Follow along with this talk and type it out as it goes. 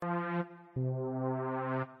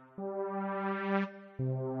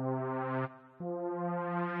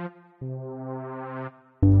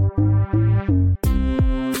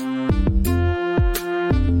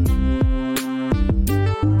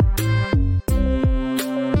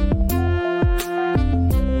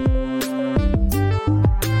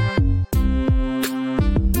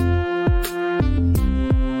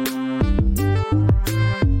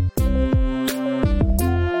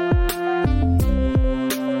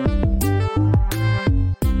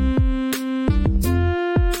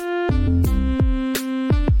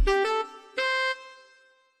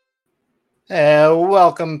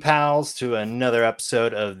Welcome, pals, to another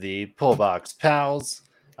episode of the Pullbox Pals.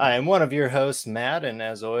 I am one of your hosts, Matt, and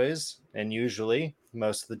as always, and usually,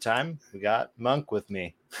 most of the time, we got Monk with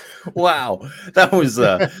me. Wow, that was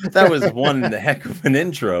one heck of an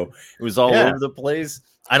intro. It was all over the place.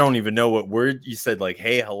 I don't even know what word you said. Like,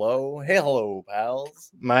 hey, hello, pals.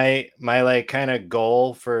 My like kind of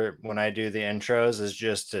goal for when I do the intros is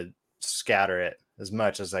just to scatter it as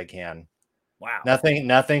much as I can. Wow,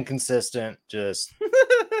 nothing consistent. Just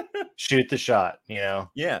shoot the shot,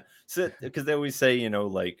 Yeah, so because they always say,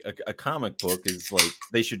 like a comic book is like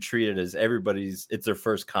they should treat it as it's their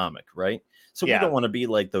first comic, right? So we don't want to be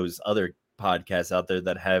like those other podcasts out there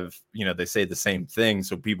that have, they say the same thing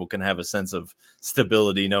so people can have a sense of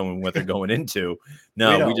stability knowing what they're going into.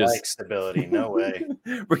 No, we just like stability. No way.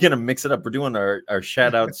 We're gonna mix it up. We're doing our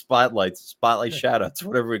shout out spotlight shout outs,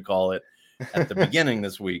 whatever we call it, at the beginning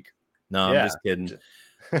this week. No, I'm just kidding.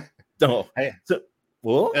 No. Hey. So,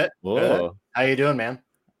 whoa. How you doing, man?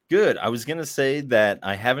 Good. I was gonna say that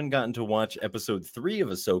I haven't gotten to watch episode 3 of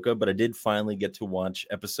Ahsoka, but I did finally get to watch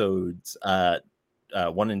episodes 1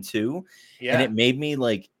 and 2, and it made me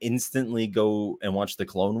like instantly go and watch the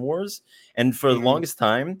Clone Wars. And for the longest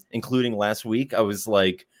time, including last week, I was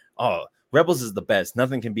like, "Oh, Rebels is the best.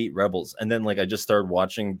 Nothing can beat Rebels." And then like I just started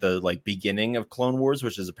watching the like beginning of Clone Wars,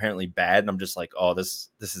 which is apparently bad, and I'm just like, "Oh, this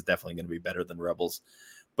is definitely going to be better than Rebels."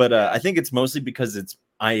 But I think it's mostly because it's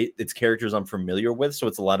characters I'm familiar with, so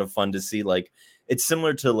it's a lot of fun to see. Like it's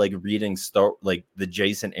similar to like reading the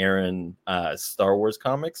Jason Aaron Star Wars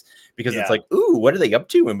comics, because it's like, ooh, what are they up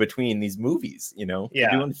to in between these movies?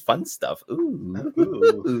 They're doing fun stuff.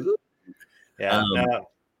 Ooh. Yeah.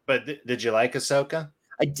 But did you like Ahsoka?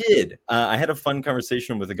 I did. I had a fun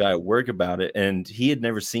conversation with a guy at work about it, and he had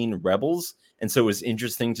never seen Rebels, and so it was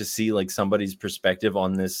interesting to see like somebody's perspective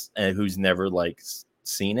on this who's never like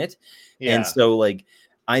seen it. And so like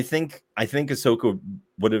I think Ahsoka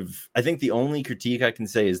would have, I think the only critique I can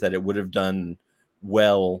say is that it would have done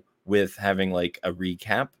well with having like a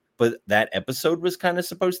recap, but that episode was kind of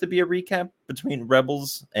supposed to be a recap between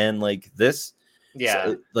Rebels and like this.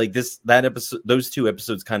 So, like that episode, those two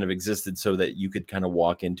episodes kind of existed so that you could kind of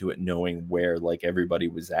walk into it knowing where like everybody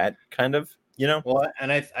was at, kind of. Well,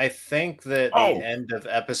 and I think that the end of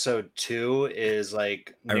episode 2 is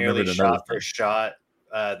like nearly shot for shot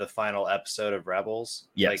the final episode of Rebels.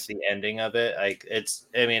 Like the ending of it, like it's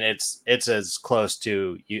as close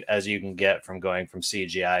to you as you can get from going from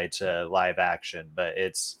CGI to live action, but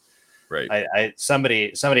it's right.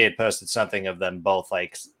 Somebody had posted something of them both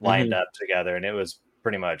like lined up together, and it was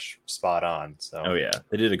pretty much spot on. So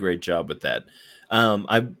they did a great job with that.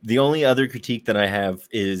 The only other critique that I have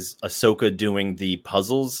is Ahsoka doing the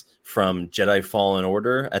puzzles from Jedi Fallen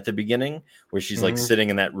Order at the begining, where she's like sitting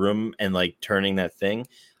in that room and like turning that thing.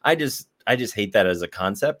 I just hate that as a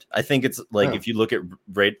concept. I think it's like if you look at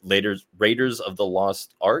Raiders of the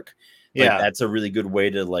Lost Ark, like that's a really good way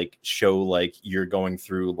to like show like you're going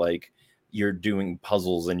through like you're doing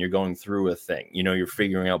puzzles and you're going through a thing. You're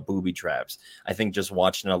figuring out booby traps. I think just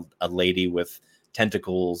watching a lady with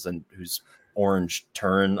tentacles and who's orange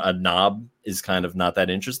turn a knob is kind of not that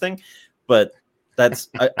interesting, but that's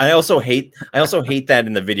I also hate that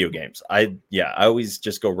in the video games. I always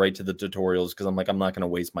just go right to the tutorials because I'm like, I'm not going to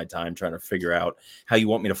waste my time trying to figure out how you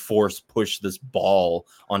want me to force push this ball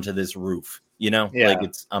onto this roof.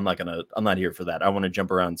 Like I'm not here for that. I want to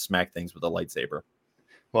jump around and smack things with a lightsaber.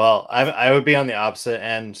 Well, I would be on the opposite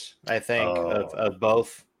end, I think, of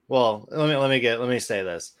both. Well, let me say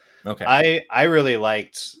this. Okay. I really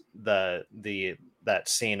liked that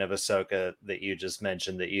scene of Ahsoka that you just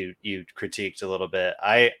mentioned that you critiqued a little bit.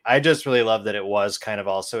 I just really love that it was kind of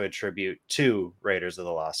also a tribute to Raiders of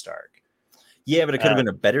the Lost Ark. Yeah, but it could have been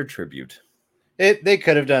a better tribute. They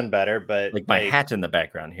could have done better, but like my hat in the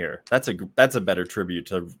background here. That's a better tribute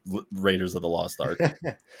to Raiders of the Lost Ark.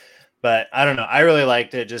 But I don't know. I really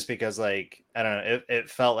liked it just because, like, I don't know. It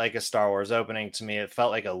felt like a Star Wars opening to me. It felt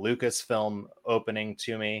like a Lucasfilm opening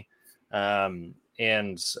to me. And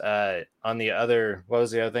on the other, what was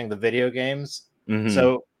the other thing? The video games.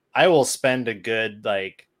 So I will spend a good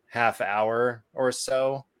like half hour or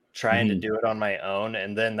so trying to do it on my own,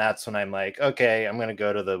 and then that's when I'm like, okay, I'm gonna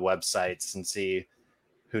go to the websites and see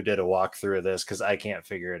who did a walkthrough of this because I can't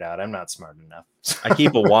figure it out. I'm not smart enough. I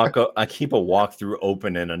keep a walkthrough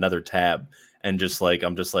open in another tab, and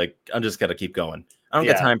I'm just gotta keep going. I don't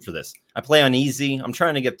got time for this. I play on easy. I'm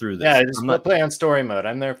trying to get through this. Yeah, I just play on story mode.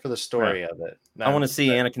 I'm there for the story of it. I want to see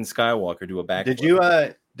Anakin Skywalker do a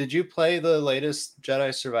backflip. Did you play the latest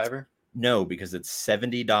Jedi Survivor? No, because it's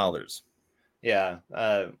 $70. Yeah,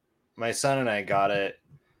 my son and I got it,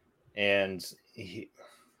 and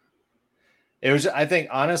It was, I think,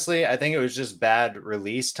 honestly, I think it was just bad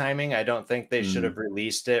release timing. I don't think they should Mm, have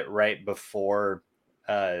released it right before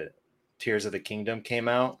uh Tears of the Kingdom came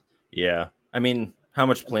out. yeah. I mean, how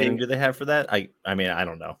much planning They, do they have for that? I mean, I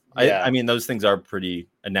don't know. I yeah, mean, those things are pretty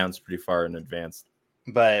announced pretty far in advance.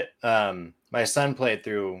 but my son played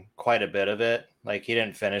through quite a bit of it. Like he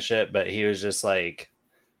didn't finish it, but he was just like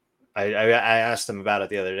I asked him about it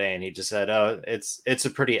the other day, and he just said, "Oh, it's a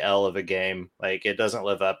pretty L of a game. Like it doesn't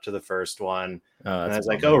live up to the first one." Oh, And I that's a was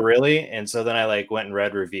like, "Oh, bummer. really?" And so then I like went and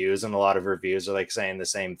read reviews, and a lot of reviews are like saying the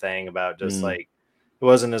same thing about just Mm, like it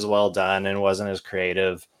wasn't as well done and wasn't as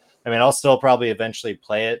creative. I mean, I'll still probably eventually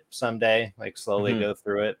play it someday, like slowly hmm go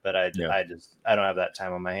through it, but Yeah. I don't have that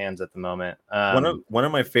time on my hands at the moment. One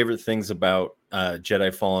of my favorite things about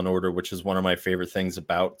Jedi Fallen Order, which is one of my favorite things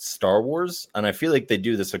about Star Wars, and I feel like they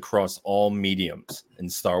do this across all mediums in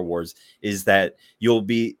Star Wars, is that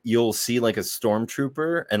you'll see like a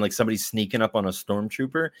stormtrooper and like somebody sneaking up on a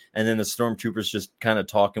stormtrooper, and then the stormtrooper's just kind of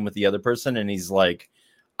talking with the other person, and he's like,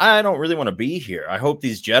 I don't really want to be here. I hope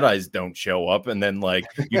these Jedi's don't show up. And then like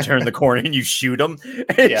you turn the corner and you shoot them.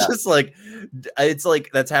 It's Yeah, just like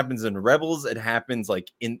that happens in Rebels. It happens like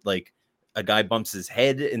in like a guy bumps his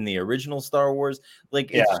head in the original Star Wars. Like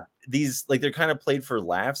it's yeah, these like they're kind of played for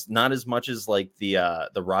laughs, not as much as like the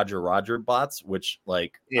Roger bots, which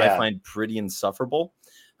like I yeah, find pretty insufferable.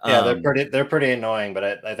 yeah. Um, They're pretty annoying,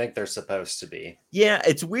 but I think they're supposed to be. yeah,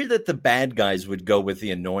 it's weird that the bad guys would go with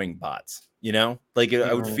the annoying bots. You know, like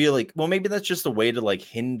I would Mhm. feel like, well, maybe that's just a way to like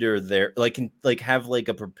hinder their like have like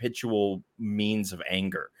a perpetual means of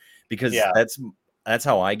anger, because Yeah. that's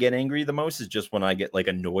how I get angry the most, is just when I get like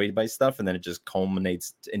annoyed by stuff and then it just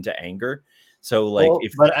culminates into anger. So like Well,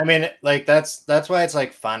 if but I mean, like that's why it's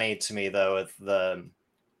like funny to me though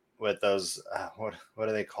with those what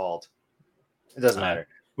are they called? It doesn't uh matter.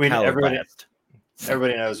 We Caliblast,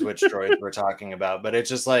 everybody knows which droids we're talking about, but it's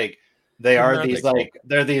just like they what are are they these called? like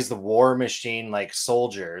they're these the war machine like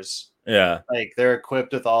soldiers. Yeah, Like they're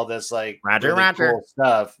equipped with all this like Roger, really Roger. cool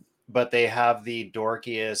stuff, but they have the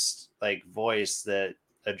dorkiest like voice that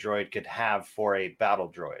a droid could have for a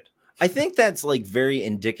battle droid. I think that's like very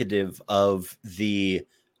indicative of the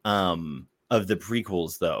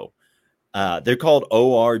prequels though. They're called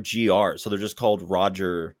ORGR, so they're just called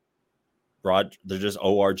They're just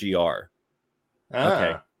ORGR.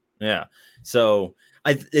 Okay, Ah, yeah. So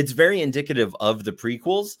it's very indicative of the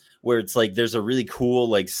prequels, where it's like there's a really cool,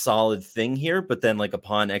 like solid thing here, but then like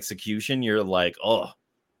upon execution, you're like, oh.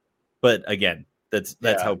 But again, that's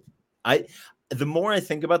yeah, how I. The more I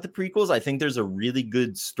think about the prequels, I think there's a really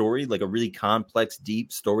good story, like a really complex,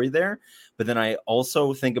 deep story there. But then I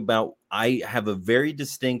also think about I have a very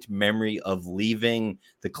distinct memory of leaving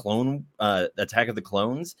the clone Attack of the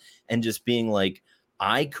Clones and just being like,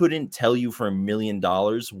 I couldn't tell you for $1 million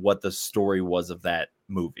what the story was of that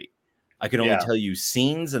movie. I could only yeah, tell you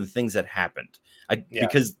scenes and things that happened. yeah.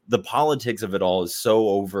 Because the politics of it all is so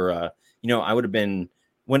over. I would have been,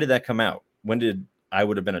 when did that come out? When did I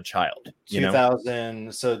would have been a child,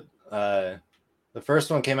 2000. So the first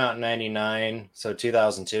one came out in 99, so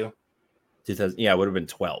 2002. 2000, yeah, I would have been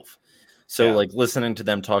 12. So Yeah. like listening to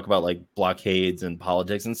them talk about like blockades and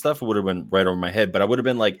politics and stuff would have been right over my head, but I would have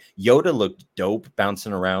been like, Yoda looked dope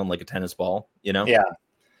bouncing around like a tennis ball. Yeah.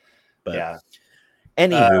 But Yeah. Uh,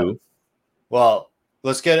 anywho, well,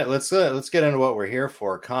 let's get into what we're here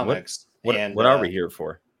for, what comics. what And what are we here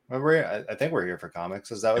for? I think we're here for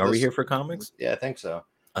comics. Is that what Are we this? here for comics? Yeah, I think so.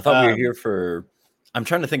 I thought we were Um, here for, I'm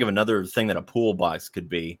trying to think of another thing that a pool box could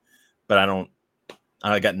be, but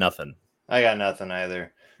I got nothing. I got nothing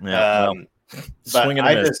either. Yeah, well, Um, but swing and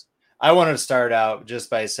a miss. I wanted to start out just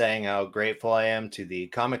by saying how grateful I am to the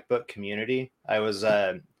comic book community. I was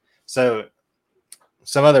so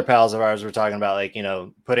some other pals of ours were talking about like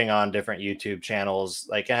putting on different YouTube channels,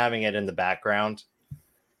 like having it in the background,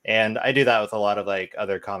 and I do that with a lot of like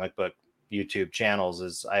other comic book YouTube channels.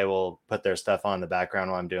 Is I will put their stuff on in the background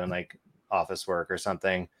while I'm doing like office work or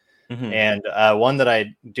something. Hmm. And one that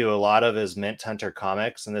I do a lot of is Mint Hunter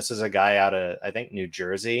Comics, and this is a guy out of I think New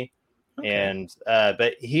Jersey, Okay. and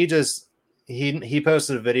but he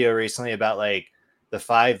posted a video recently about like the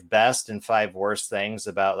 5 best and 5 worst things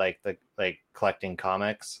about like the like collecting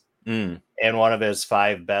comics, Mm, and one of his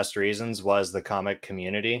 5 best reasons was the comic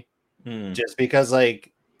community, mm, just because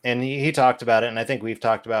like, and he talked about it, and I think we've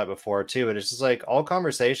talked about it before too, but it's just like all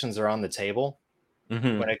conversations are on the table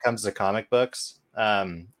hmm when it comes to comic books,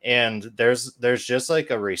 and there's just like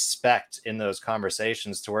a respect in those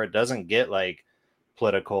conversations to where it doesn't get like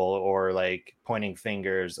political or like pointing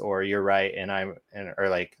fingers or you're right and or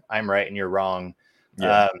like I'm right and you're wrong,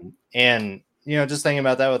 Yeah. and just thinking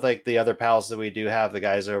about that with like the other pals that we do have, the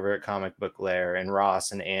guys over at Comic Book Lair and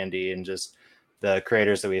Ross and Andy and just the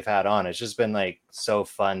creators that we've had on, it's just been like so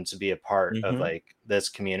fun to be a part of like this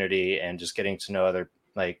community and just getting to know other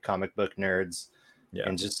like comic book nerds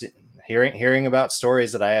and just hearing about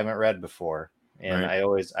stories that I haven't read before. And I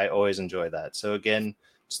always enjoy that. So again,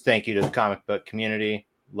 just thank you to the comic book community.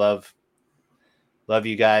 Love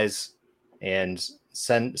you guys, and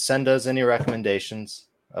send us any recommendations.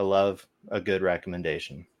 I love a good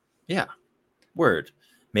recommendation. Yeah. Word.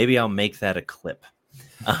 Maybe I'll make that a clip.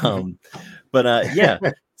 But yeah.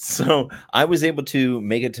 So I was able to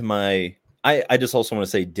make it to my I just also want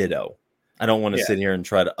to say ditto. I don't want to sit here and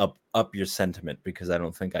try to up your sentiment because I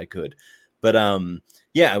don't think I could. But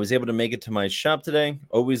yeah, I was able to make it to my shop today.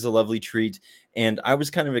 Always a lovely treat. And I was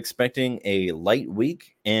kind of expecting a light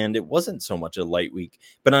week, and it wasn't so much a light week.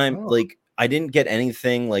 But I'm like, I didn't get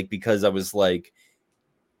anything like because I was like,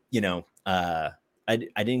 I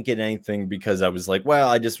didn't get anything because I was like,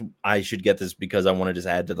 well, I should get this because I want to just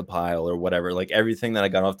add to the pile or whatever. Like everything that I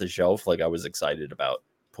got off the shelf, like I was excited about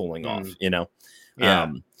pulling off,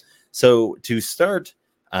 Yeah. So to start,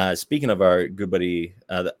 speaking of our good buddy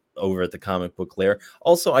over at the Comic Book Lair,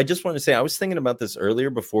 also I just want to say I was thinking about this earlier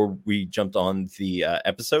before we jumped on the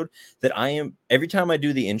episode that every time I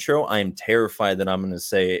do the intro, I am terrified that I'm going to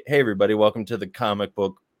say, "Hey everybody, welcome to the Comic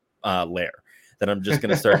Book Lair." That I'm just going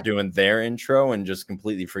to start doing their intro and just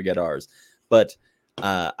completely forget ours. But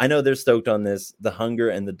I know they're stoked on this, The Hunger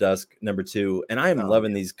and the Dusk #2, and I am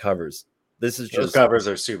loving these covers. Those covers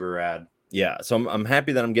are super rad. Yeah, so I'm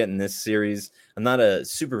happy that I'm getting this series. I'm not a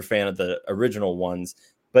super fan of the original ones,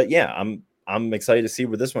 but yeah, I'm excited to see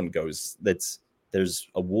where this one goes. There's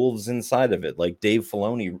a wolves inside of it, like Dave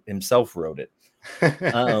Filoni himself wrote it.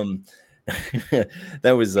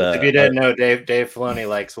 That was if you didn't know, Dave Filoni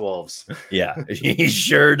likes wolves. Yeah, he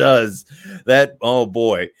sure does. Oh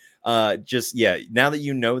boy. Now that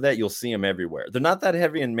you know that, you'll see him everywhere. They're not that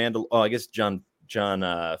heavy in I guess John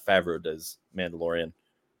Favreau does Mandalorian.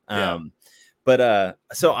 But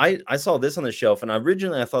so I saw this on the shelf, and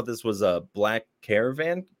originally I thought this was a Black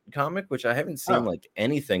Caravan comic, which I haven't seen like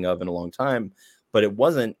anything of in a long time. But it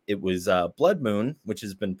wasn't. It was Blood Moon, which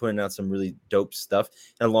has been putting out some really dope stuff,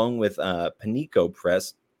 along with Panico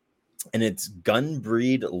Press, and it's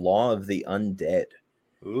Gunbreed Law of the Undead.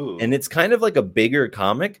 Ooh. And it's kind of like a bigger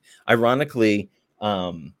comic. Ironically,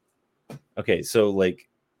 okay, so like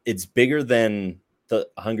it's bigger than The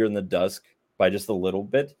Hunger and the Dusk by just a little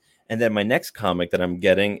bit. And then my next comic that I'm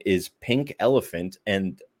getting is Pink Elephant,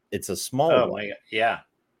 and it's a small one. My God. Yeah.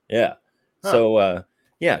 Yeah. Huh. So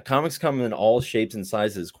yeah, comics come in all shapes and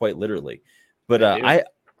sizes, quite literally. But I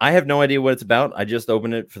have no idea what it's about. I just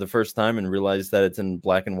opened it for the first time and realized that it's in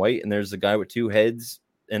black and white, and there's a guy with two heads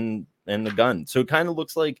and a gun. So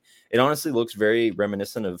it honestly looks very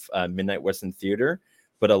reminiscent of Midnight Western Theater,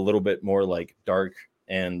 but a little bit more like dark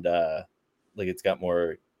and like it's got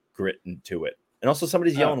more grit into it. And also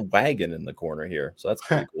somebody's yelling wagon in the corner here. So that's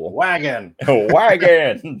pretty cool. Wagon.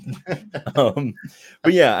 Wagon.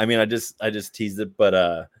 But yeah, I mean, I just teased it,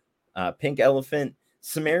 but Pink Elephant,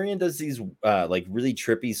 Sumerian does these like really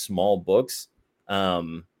trippy small books.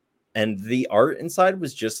 And the art inside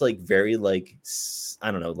was just like very like, I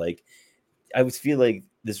don't know, like I would feel like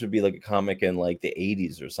this would be like a comic in like the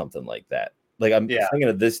 80s or something like that. Like I'm thinking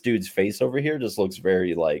of this dude's face over here just looks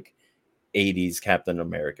very like 80s Captain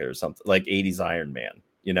America or something, like 80s Iron Man,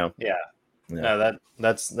 Yeah. No,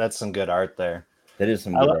 that's some good art there. That is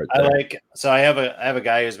some good art there. I have a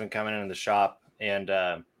guy who's been coming into the shop, and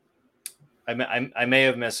I may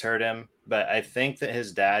have misheard him, but I think that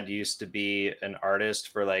his dad used to be an artist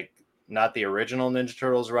for like not the original Ninja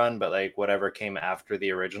Turtles run, but like whatever came after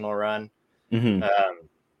the original run. Mm-hmm.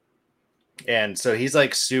 And so he's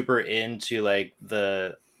like super into like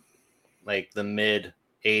the mid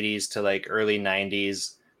 80s to like early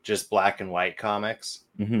 90s, just black and white comics.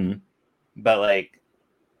 Mm-hmm. But like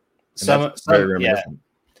some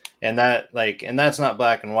and that's not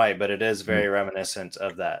black and white, but it is very reminiscent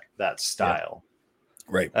of that style.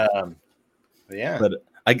 Right. Yeah. But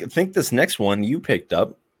I think this next one you picked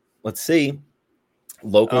up, let's see,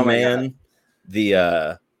 Local Man.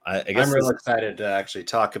 I guess I'm real excited to actually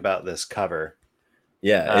talk about this cover.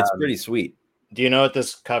 Yeah, it's pretty sweet. Do you know what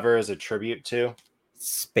this cover is a tribute to?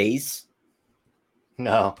 Space?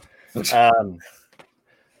 No. It's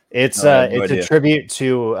a tribute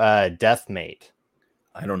to Deathmate.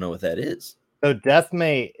 I don't know what that is. So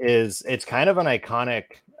Deathmate it's kind of an iconic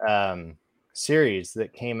series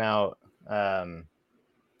that came out in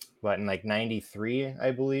like 93, I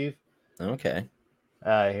believe. Okay.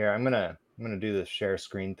 Here, I'm gonna do the share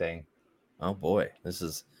screen thing. Oh boy, this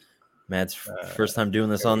is Matt's first time doing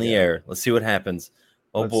this There on we the go. air. Let's see what happens.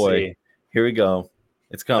 Oh Let's boy. see. Here we go.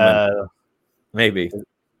 It's coming. Maybe.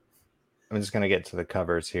 I'm just gonna get to the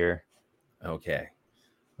covers here. Okay.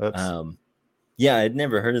 Oops. Yeah, I'd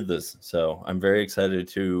never heard of this, so I'm very excited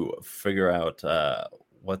to figure out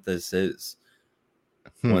what this is.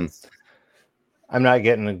 Once. I'm not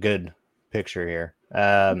getting a good picture here.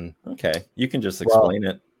 Okay, you can just explain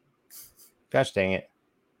it. Gosh dang it.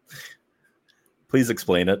 Please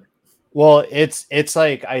explain it. Well, it's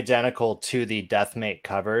like identical to the Deathmate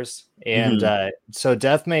covers. And so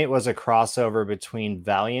Deathmate was a crossover between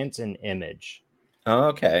Valiant and Image. Oh,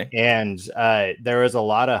 okay. And there was a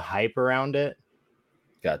lot of hype around it.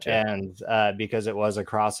 Gotcha. And because it was a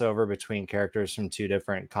crossover between characters from two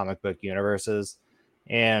different comic book universes.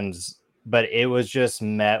 But it was just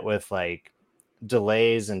met with like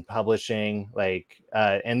delays in publishing, like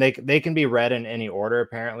and they can be read in any order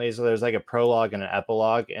apparently. So there's like a prologue and an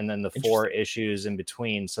epilogue, and then the 4 issues in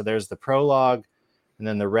between. So there's the prologue, and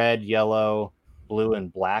then the red, yellow, blue,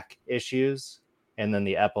 and black issues, and then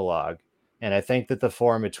the epilogue. And I think that the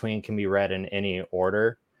 4 in between can be read in any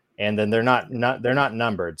order. And then they're not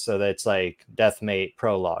numbered, so that's like Deathmate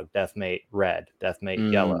prologue, Deathmate red,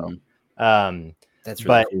 Deathmate yellow. That's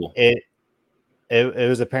really cool. It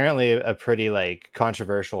was apparently a pretty like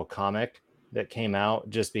controversial comic that came out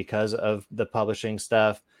just because of the publishing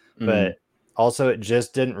stuff, but also it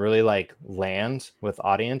just didn't really like land with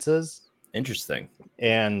audiences. Interesting.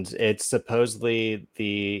 And it's supposedly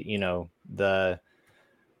the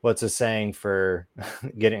what's a saying for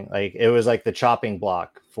getting like, it was like the chopping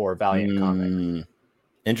block for Valiant Comics.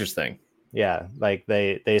 Interesting. Yeah, like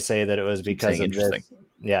they say that it was because of this.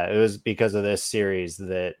 Yeah, it was because of this series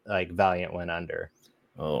that like Valiant went under.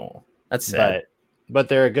 Oh, that's sad. But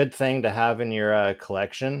they're a good thing to have in your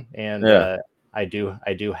collection, and I do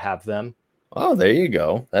have them. Oh, there you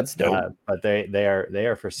go. That's dope. But they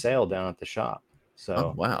are for sale down at the shop.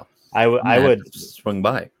 So wow, I would swing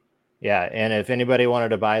by. Yeah, and if anybody wanted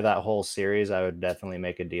to buy that whole series, I would definitely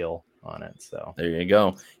make a deal on it. So there you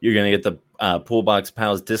go. You're gonna get the Poolbox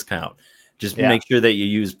Pals discount. Just make sure that you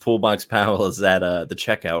use Poolbox Pals at the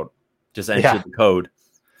checkout. Just enter the code.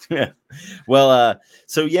 Yeah. Well,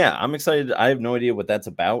 so yeah, I'm excited. I have no idea what that's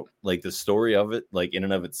about, like the story of it, like in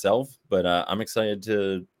and of itself. But I'm excited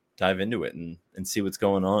to dive into it and see what's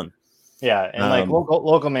going on. Yeah, and like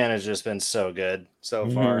local man has just been so good so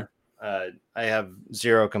far. I have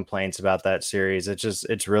zero complaints about that series.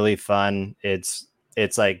 It's really fun. It's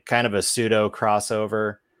like kind of a pseudo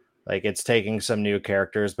crossover. Like it's taking some new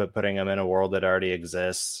characters but putting them in a world that already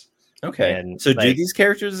exists. Okay. And so do these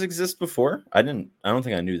characters exist before? I don't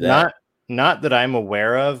think I knew that. Not that I'm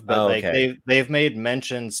aware of, but like they've made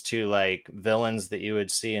mentions to like villains that you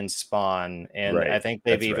would see in Spawn, and I think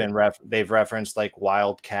they've even they've referenced like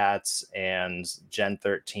Wildcats and Gen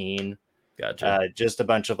 13. Gotcha. Just a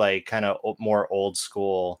bunch of like kind of more old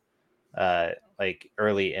school like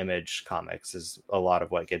early Image comics is a lot of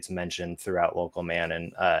what gets mentioned throughout Local Man.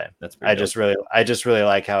 And I just really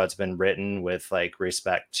like how it's been written with like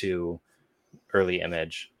respect to early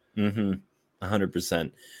Image.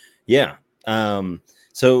 100%. Yeah.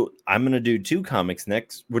 So I'm gonna do 2 comics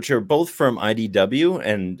next, which are both from IDW,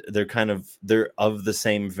 and they're of the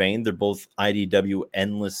same vein. They're both IDW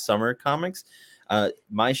Endless Summer comics.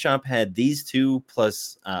 My shop had these 2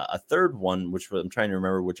 plus a third one, which I'm trying to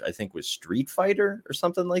remember, which I think was Street Fighter or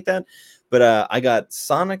something like that. But I got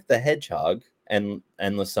Sonic the Hedgehog and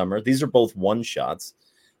Endless Summer. These are both one-shots,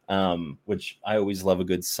 which I always love a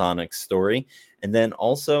good Sonic story. And then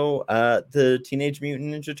also the Teenage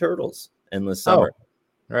Mutant Ninja Turtles Endless Summer.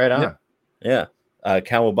 Right on. Yeah.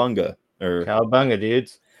 Cowabunga. Cowabunga,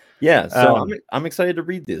 dudes. Yeah, so I'm excited to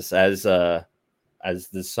read this as the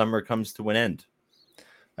summer comes to an end.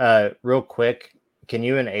 Real quick, can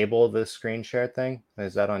you enable the screen share thing?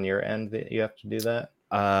 Is that on your end that you have to do that?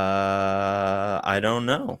 I don't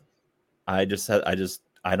know. I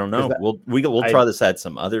don't know. We'll try this at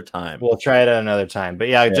some other time. We'll try it at another time. But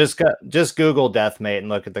yeah, just Google Deathmate and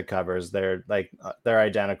look at the covers. They're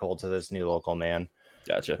identical to this new Local Man.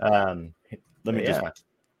 Gotcha. Let me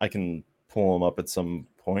I can pull them up at some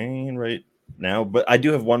point right now. But I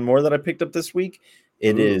do have one more that I picked up this week.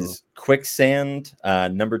 It is Quicksand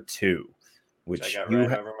number 2, which I got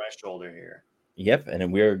right over my shoulder here. Yep,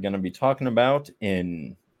 and we're going to be talking about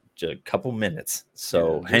in a couple minutes.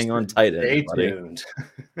 So hang on tight, everybody. Stay tuned.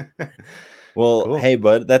 Well, cool. Hey,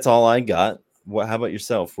 bud, that's all I got. How about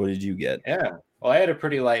yourself? What did you get? Yeah. Well, I had a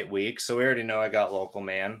pretty light week, so we already know I got Local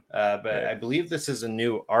Man. But I believe this is a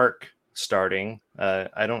new arc starting.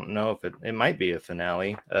 I don't know if it might be a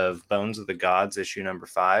finale of Bones of the Gods issue number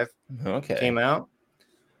 5. Okay. Came out.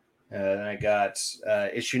 And I got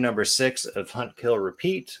issue number 6 of Hunt, Kill,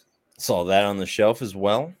 Repeat. Saw that on the shelf as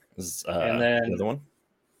well. And then the other one.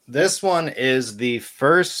 This one is the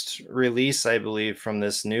first release, I believe, from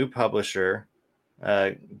this new publisher,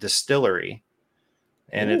 Distillery,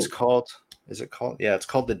 and Ooh. it's called. Is it called? Yeah, it's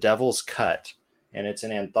called The Devil's Cut, and it's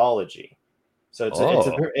an anthology. So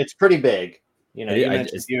it's pretty big. You know, you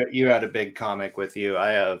mentioned you had a big comic with you.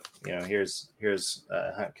 I have, here's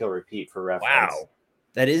Hunt, Kill, Repeat for reference. Wow,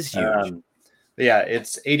 that is huge. Yeah,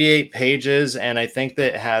 it's 88 pages, and I think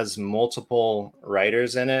that it has multiple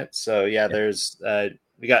writers in it. So yeah, there's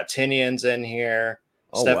we got Tinian's in here,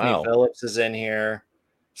 Stephanie Phillips is in here,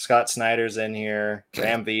 Scott Snyder's in here,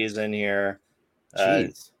 Ram V's in here.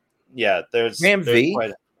 Jeez. Yeah, there's Ram V.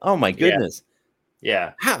 Oh my goodness.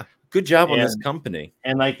 Yeah. Ha, good job on this company.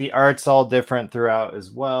 And like the art's all different throughout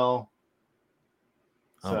as well.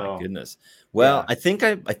 Oh my goodness. Well, I think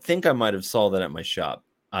I might have saw that at my shop.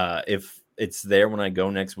 If it's there when I go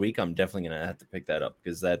next week, I'm definitely gonna have to pick that up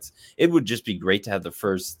because it would just be great to have the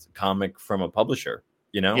first comic from a publisher.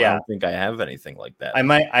 I don't think I have anything like that.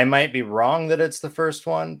 I might be wrong that it's the first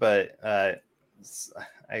one, but I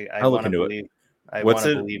want to believe. I want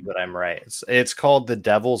to believe that I'm right. It's called The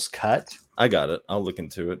Devil's Cut. I got it. I'll look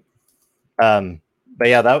into it. But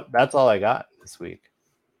yeah, that's all I got this week.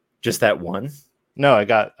 Just that one? No, I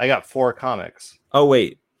got 4 comics. Oh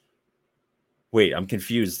wait, I'm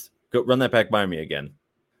confused. Go run that back by me again.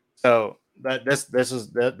 So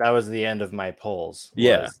that was the end of my polls.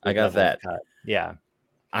 Yeah, I got that. Cut. Yeah,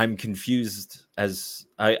 I'm confused as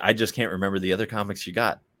I just can't remember the other comics you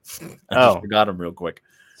got. I just forgot them real quick.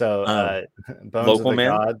 So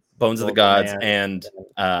Bones of the Gods, and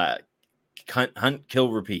Hunt,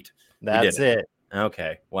 Kill, Repeat. That's it.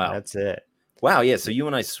 Okay. Wow. That's it. Wow. Yeah. So you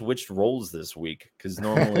and I switched roles this week because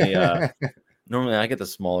normally I get the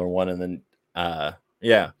smaller one, and then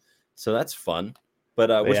yeah. So that's fun.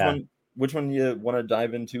 But which one do you want to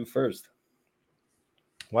dive into first?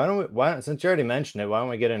 Since you already mentioned it, why don't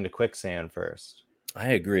we get into Quicksand first?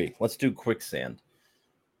 I agree. Let's do Quicksand.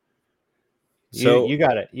 So you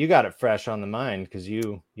got it fresh on the mind because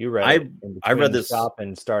you read it. I read this stop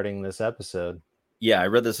and starting this episode. Yeah, I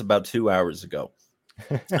read this about 2 hours ago.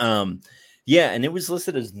 Yeah, and it was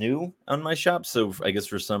listed as new on my shop, so I guess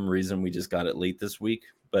for some reason we just got it late this week.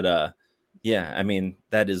 But yeah, I mean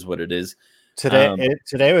that is what it is.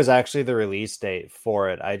 Today was actually the release date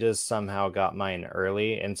for it. I just somehow got mine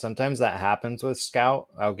early, and sometimes that happens with Scout.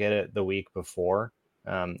 I'll get it the week before.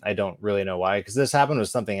 I don't really know why, because this happened with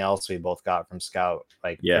something else we both got from Scout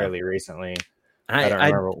fairly recently. I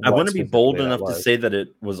want to be bold enough to say that it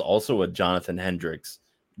was also a Jonathan Hendricks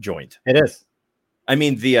joint. It is. I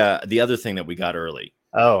mean the other thing that we got early.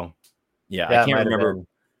 Oh, yeah, I can't remember.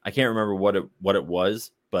 I can't remember what it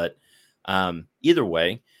was, but either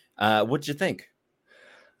way, what'd you think?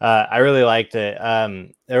 I really liked it.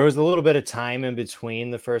 There was a little bit of time in between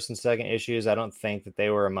the first and second issues. I don't think that they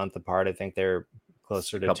were a month apart. I think they're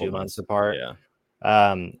closer to 2 months apart. Yeah.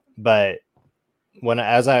 But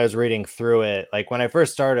as I was reading through it, like when I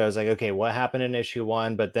first started, I was like, okay, what happened in issue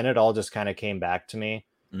 1? But then it all just kind of came back to me.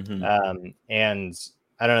 Mm-hmm. And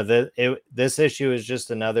I don't know, this issue is just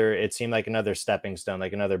it seemed like another stepping stone,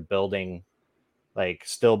 like another building, like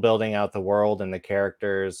still building out the world and the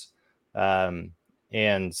characters. And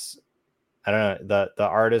I don't know, the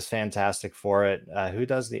art is fantastic for it. Who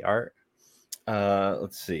does the art?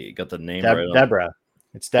 Let's see, got the name right. Deborah.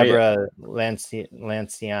 It's Deborah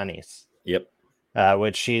Lancianis. Yep.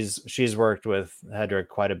 Which she's worked with Hedrick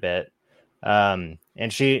quite a bit. And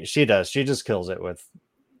she just kills it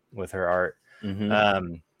with her art.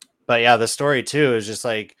 Mm-hmm. But yeah, the story too is just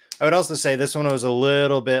like, I would also say this one was a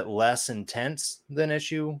little bit less intense than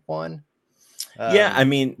issue 1. Yeah, I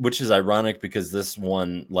mean, which is ironic because this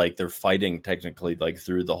one, like, they're fighting technically like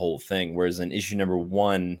through the whole thing, whereas in issue number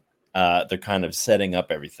 1, they're kind of setting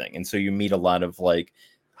up everything, and so you meet a lot of like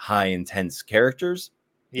high intense characters,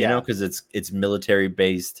 you know, because it's military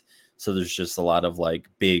based, so there's just a lot of like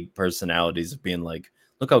big personalities of being like,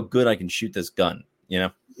 look how good I can shoot this gun, you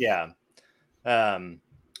know. Yeah.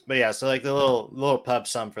 But yeah, so like the little pub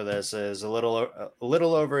sum for this is a little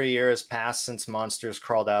over a year has passed since monsters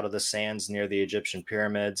crawled out of the sands near the Egyptian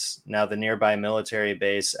pyramids. Now the nearby military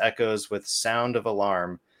base echoes with sound of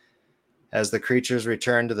alarm as the creatures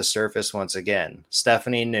return to the surface once again.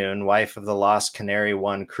 Stephanie Noon, wife of the Lost Canary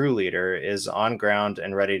 1 crew leader, is on ground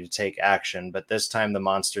and ready to take action, but this time the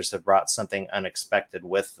monsters have brought something unexpected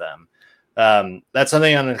with them. That's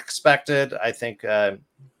something unexpected. I think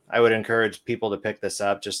I would encourage people to pick this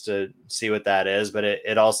up just to see what that is. But it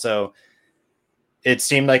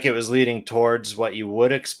seemed like it was leading towards what you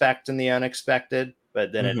would expect in the unexpected.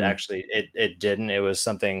 but then it didn't. It was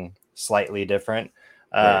something slightly different.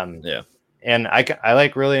 Right. Um, Yeah. and I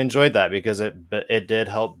like really enjoyed that because it did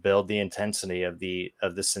help build the intensity of the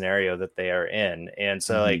scenario that they are in. And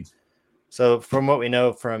so Mm-hmm. so from what we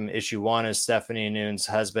know from issue 1 is Stephanie Noon's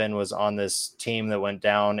husband was on this team that went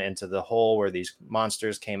down into the hole where these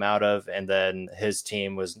monsters came out of, and then his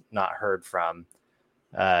team was not heard from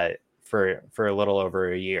for a little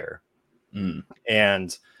over a year. Mm.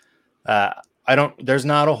 And there's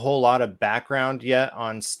not a whole lot of background yet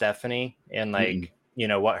on Stephanie and like,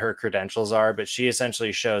 what her credentials are, but she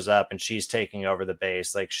essentially shows up and she's taking over the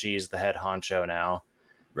base. Like she's the head honcho now,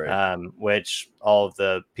 Right. which all of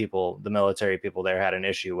the military people there had an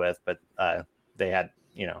issue with, but they had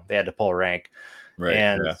to pull rank. Right.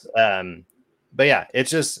 And, Yeah. but yeah,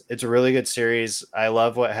 it's a really good series. I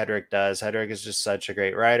love what Hedrick does. Hedrick is just such a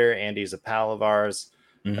great writer, and he's a pal of ours.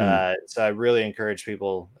 So I really encourage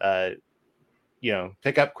people,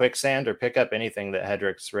 pick up Quicksand or pick up anything that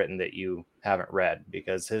Hedrick's written that you haven't read,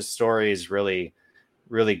 because his stories really,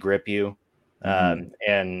 really grip you. And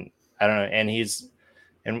I don't know.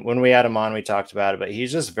 And when we had him on, we talked about it, but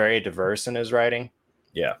he's just very diverse in his writing.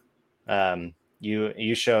 Yeah.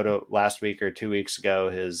 You showed last week or 2 weeks ago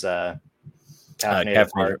his Caffeinated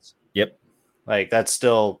Hearts. Yep. Like that's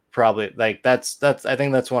still probably like that's I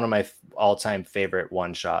think that's one of my all-time favorite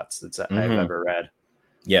one-shots that's I've ever read.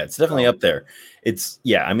 Yeah, it's definitely up there.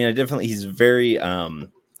 I mean, he's very how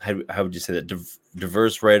would you say that,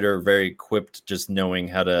 diverse writer, very equipped, just knowing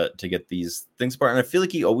how to get these things apart. And I feel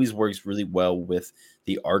like he always works really well with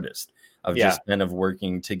the artist, of just kind of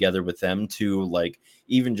working together with them to like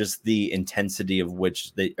even just the intensity of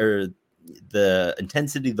which the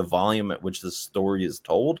volume at which the story is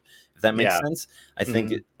told, if that makes sense. I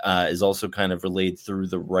think it is also kind of relayed through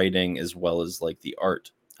the writing as well as like the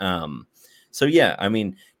art. So yeah, I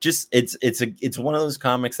mean, just it's one of those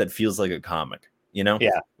comics that feels like a comic,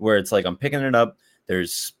 where it's like I'm picking it up.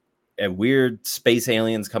 There's a weird space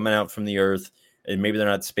aliens coming out from the Earth, and maybe they're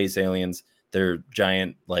not space aliens. They're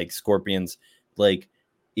giant like scorpions. Like,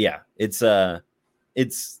 yeah, it's I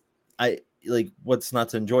like, what's not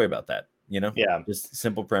to enjoy about that? Just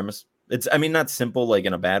simple premise. I mean, not simple like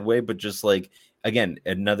in a bad way, but just like, again,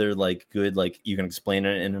 another like good, like you can explain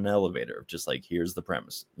it in an elevator. Just like, here's the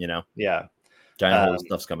premise, giant hole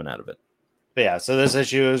stuff's coming out of it. But yeah, so this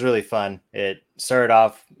issue was really fun. It started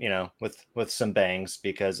off, with some bangs,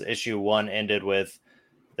 because issue 1 ended with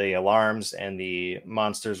the alarms and the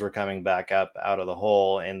monsters were coming back up out of the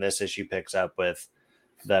hole, and this issue picks up with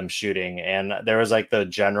them shooting. And there was like the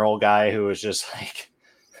general guy who was just like,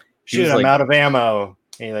 shoot, I'm out of ammo.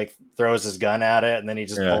 And he like throws his gun at it, and then he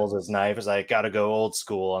just pulls his knife. It's like, gotta go old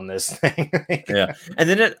school on this thing. Yeah. And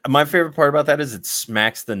then my favorite part about that is it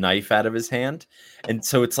smacks the knife out of his hand. And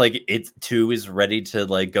so it's like it too is ready to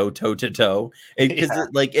like go toe to toe. Because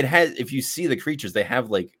it has, if you see the creatures, they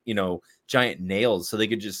have like, giant nails. So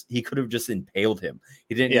he could have just impaled him.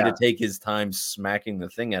 He didn't need to take his time smacking the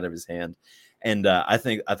thing out of his hand. And I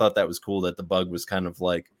thought that was cool that the bug was kind of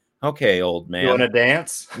like, okay, old man, you want to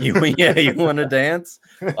dance? You want to dance?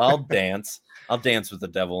 I'll dance. I'll dance with the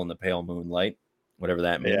devil in the pale moonlight, whatever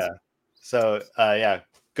that means. Yeah. So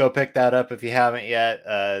go pick that up if you haven't yet.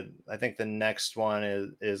 I think the next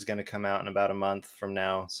one is going to come out in about a month from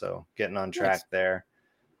now. So getting on track there.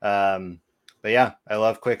 But yeah, I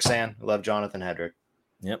love Quicksand. I love Jonathan Hedrick.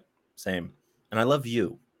 Yep, same. And I love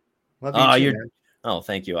you. Love you too, man. Oh,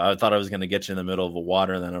 thank you. I thought I was going to get you in the middle of a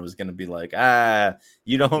water, and then I was going to be like,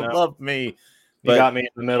 you don't love me. But you got me in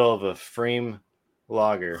the middle of a Freem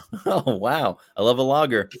lager. Oh, wow. I love a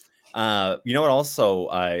lager. You know what also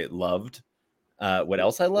I loved? What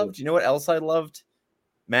else I loved? You know what else I loved?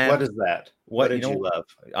 Man, what is that? What did you love?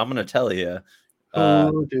 I'm going to tell you.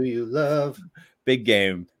 Who do you love? Big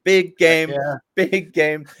game. Big game. Yeah. Big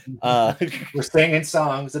game. We're singing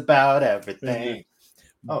songs about everything.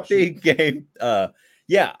 Oh, big game.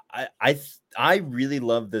 Yeah, I really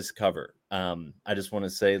love this cover. I just want to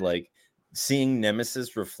say, like, seeing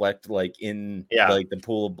Nemesis reflect like in like the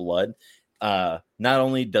pool of blood, not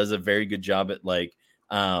only does a very good job at like,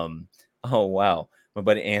 oh wow, my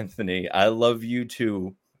buddy Anthony, I love you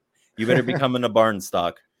too. You better be coming to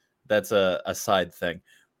Barnstock. That's a side thing,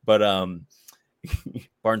 but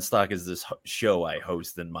Barnstock is this show I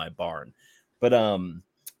host in my barn. But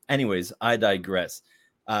anyways, I digress.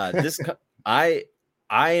 I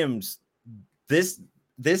am this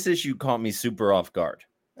issue caught me super off guard.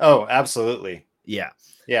 Oh, absolutely. Yeah.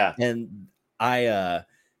 And I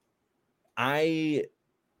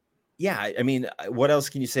mean, what else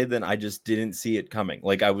can you say then? I just didn't see it coming.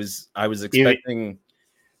 Like I was expecting.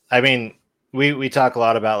 I mean, we talk a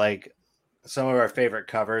lot about like some of our favorite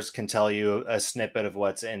covers can tell you a snippet of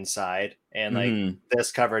what's inside, and like Mm-hmm.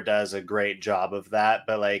 this cover does a great job of that.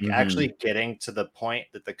 But like Mm-hmm. actually getting to the point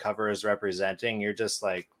that the cover is representing, you're just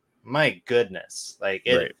like, my goodness, like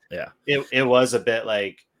Right. Yeah. it was a bit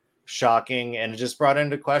like shocking, and it just brought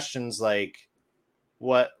into questions like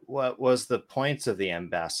what was the points of the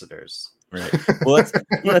ambassadors? Right. Well,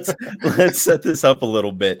 let's set this up a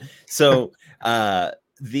little bit. So,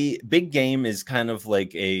 the big game is kind of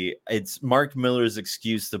like it's Mark Miller's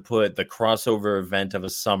excuse to put the crossover event of a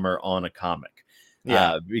summer on a comic.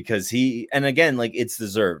 Yeah, Because and again, like it's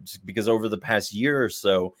deserved because over the past year or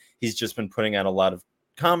so, he's just been putting out a lot of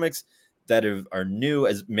comics that are new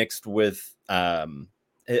as mixed with a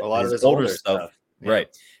lot of his his older older stuff. stuff. Yeah,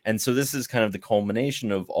 Right. And so this is kind of the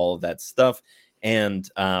culmination of all of that stuff. And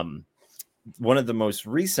one of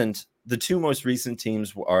the two most recent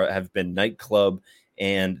teams have been Nightclub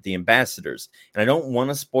and the Ambassadors. And I don't want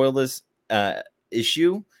to spoil this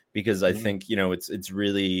issue because I think it's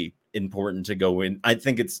really important to go in. I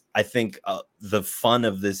think the fun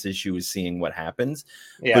of this issue is seeing what happens.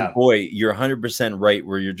 But yeah, boy, you're 100% right.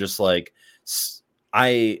 Where you're just like,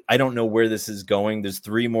 I don't know where this is going. There's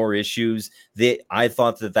 3 more issues. I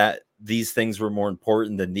thought that these things were more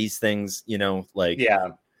important than these things. Like. yeah.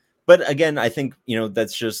 But again, I think,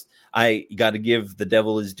 that's just, I got to give the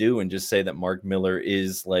devil his due and just say that Mark Miller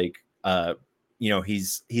is like,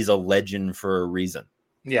 he's a legend for a reason,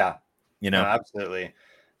 Yeah, you no, know? absolutely.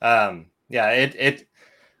 Yeah, it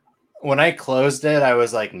when I closed it, I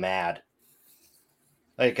was like mad.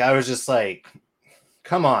 Like I was just like,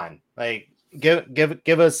 come on, like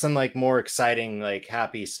give us some like more exciting, like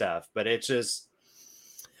happy stuff. But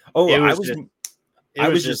Oh, it I was was, just it I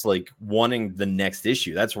was was just just like wanting the next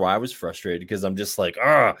issue. That's why I was frustrated because I'm just like,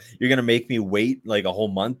 you're going to make me wait like a whole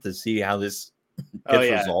month to see how this oh gets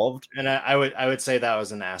yeah. resolved. And I would say that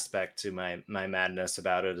was an aspect to my madness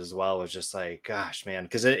about it as well, was just like, gosh, man,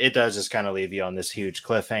 because it does just kind of leave you on this huge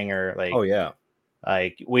cliffhanger. Oh, yeah.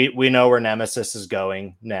 Like we know where Nemesis is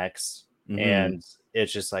going next, Hmm. and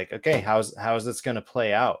it's just like, okay, how's this going to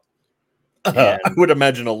play out? I And would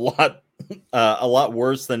imagine a lot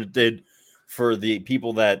worse than it did for the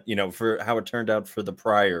people that for how it turned out for the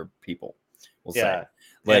prior people. We'll say, yeah,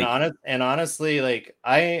 like and honestly, like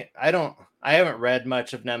I haven't read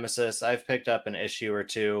much of Nemesis. I've picked up an issue or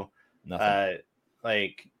two. nothing. Uh,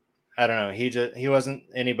 like I don't know, he wasn't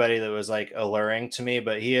anybody that was like alluring to me,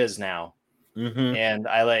 but he is now. Hmm. And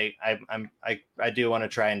I do want to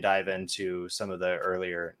try and dive into some of the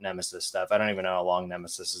earlier Nemesis stuff. I don't even know how long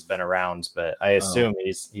Nemesis has been around, but I Oh, assume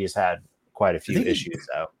he's had quite a I few think issues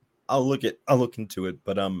out. I'll look into it,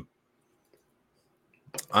 but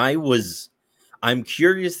I was I'm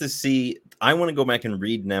curious to see. I want to go back and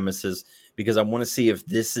read Nemesis because I want to see if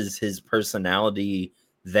this is his personality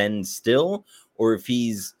then still, or if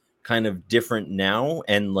he's kind of different now,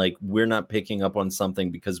 and like we're not picking up on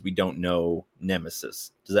something because we don't know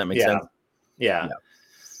Nemesis. Does that make Yeah, sense? yeah.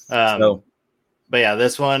 Yeah. Um, So, but yeah,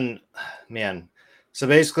 this one, man. So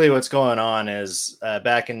basically, what's going on is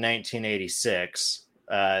back in 1986,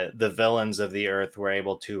 the villains of the Earth were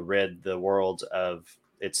able to rid the world of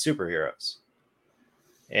its superheroes.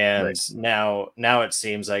 right, And now it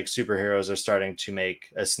seems like superheroes are starting to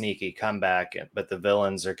make a sneaky comeback, but the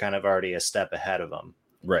villains are kind of already a step ahead of them.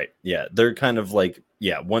 right, yeah, they're kind of like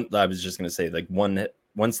one. I was just gonna say like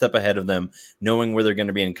one step ahead of them, knowing where they're going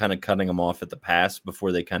to be and kind of cutting them off at the pass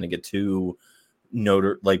before they kind of get too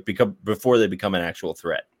before they become an actual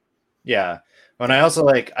threat. Yeah. And I also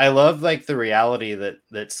like, I love like the reality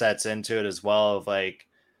that sets into it as well, of like,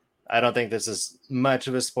 I don't think this is much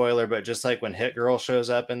of a spoiler, but just like when Hit Girl shows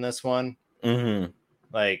up in this one, Hmm.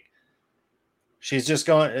 like she's just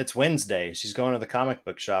going, it's Wednesday, she's going to the comic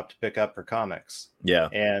book shop to pick up her comics. Yeah,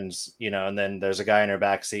 And and then there's a guy in her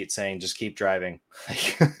back seat saying, just keep driving.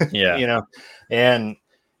 yeah. you know and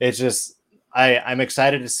it's just, I'm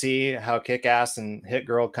excited to see how Kick-Ass and Hit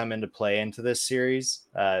Girl come into play into this series,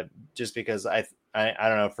 just because I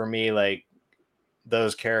don't know, for me, like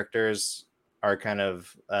those characters are kind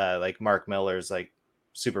of like Mark Miller's like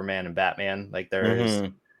Superman and Batman. Like there is, Hmm.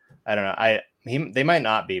 I don't know, they might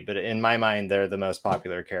not be, but in my mind they're the most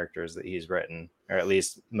popular characters that he's written, or at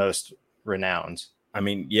least most renowned. I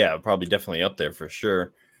mean, yeah, probably definitely up there for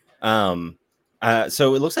sure. Um,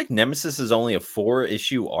 so it looks like Nemesis is only a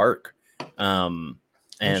 4-issue arc. And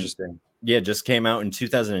Interesting. yeah, just came out in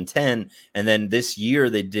 2010, and then this year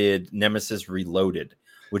they did Nemesis Reloaded,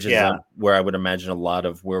 which is Yeah, where I would imagine a lot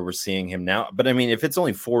of where we're seeing him now. But I mean, if it's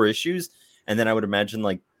only 4 issues, and then I would imagine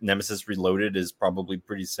like Nemesis Reloaded is probably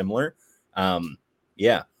pretty similar.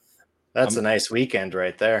 Yeah. that's a Um, nice weekend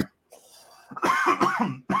right there.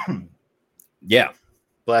 Yeah.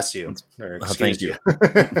 Bless you. Or excuse Thank you.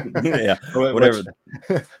 you. Yeah. Whatever.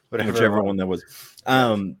 Whichever one that was.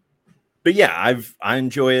 But yeah, I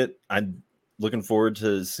enjoy it. I'm looking forward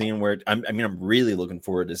to seeing where I'm really looking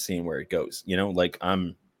forward to seeing where it goes. You know, like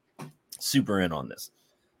I'm super in on this.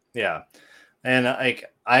 Yeah. And like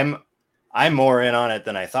I'm more in on it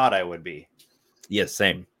than I thought I would be. Yeah,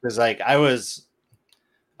 same. Because like I was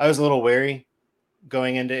a little wary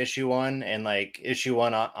going into issue 1, and like issue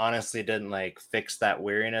 1 honestly didn't like fix that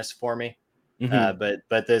weariness for me.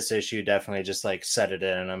 But this issue definitely just like set it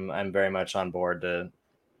in, and I'm very much on board to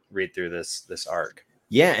read through this arc.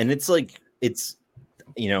 Yeah, and it's like it's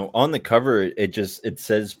on the cover it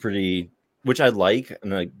says pretty, which I like,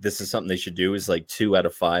 and like this is something they should do, is like 2 out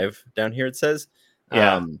of 5 down here it says.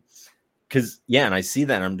 Yeah. Because and I see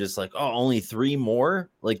that and I'm just like, oh, only 3 more.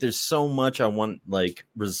 Like there's so much I want like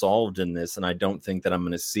resolved in this, and I don't think that I'm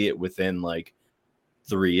going to see it within like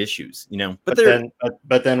 3 issues. But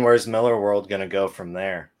then where's Miller World going to go from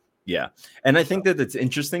there? Yeah, and I think that it's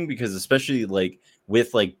interesting because especially like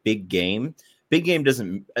with like big game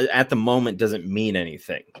doesn't at the moment doesn't mean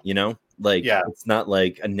anything. Like it's not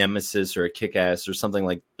like a Nemesis or a Kick-Ass or something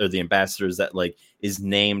like, or the Ambassadors that like is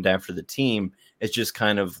named after the team. It's just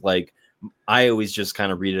kind of like, I always just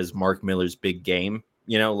kind of read it as Mark Miller's big game,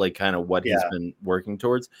 like kind of what he's been working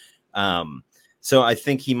towards. So I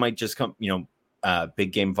think he might just come,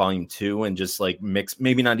 Big Game Volume 2 and just like mix,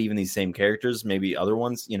 maybe not even these same characters, maybe other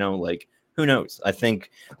ones, like who knows? I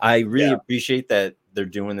think I really appreciate that they're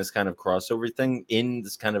doing this kind of crossover thing in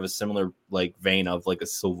this kind of a similar like vein of like a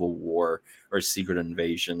Civil War or Secret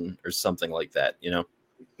Invasion or something like that,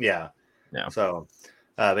 Yeah. So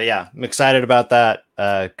but yeah, I'm excited about that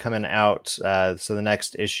coming out. So the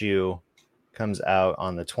next issue comes out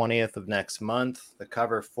on the 20th of next month. The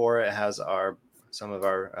cover for it has some of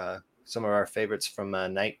our favorites from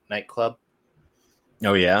Nightclub.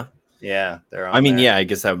 Oh yeah, yeah, they're on. there. Yeah, I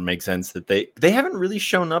guess that would make sense that they haven't really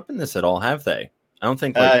shown up in this at all, have they? I don't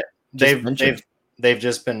think like they've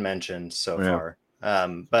just been mentioned so far.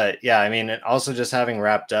 But yeah, I mean, also just having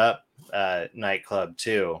wrapped up Nightclub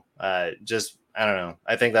too. Just I don't know.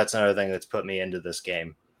 I think that's another thing that's put me into this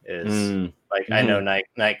game is I know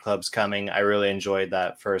Nightclub's coming. I really enjoyed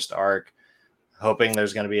that first arc. Hoping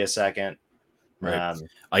there's going to be a second. Right.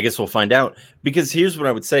 I guess we'll find out, because here's what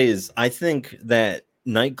I would say is I think that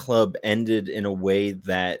Nightclub ended in a way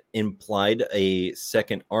that implied a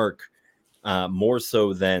second arc more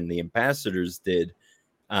so than the Ambassadors did.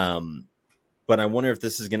 But I wonder if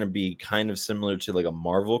this is going to be kind of similar to like a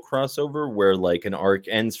Marvel crossover where like an arc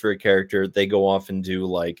ends for a character, they go off and do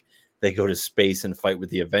like, they go to space and fight with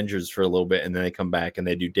the Avengers for a little bit, and then they come back and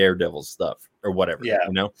they do Daredevil stuff or whatever,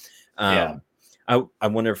 I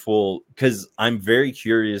wonder if because I'm very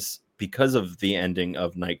curious because of the ending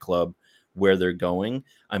of Nightclub, where they're going.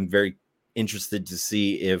 I'm very interested to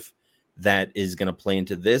see if that is going to play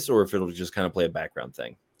into this or if it'll just kind of play a background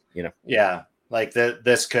thing, Yeah. Like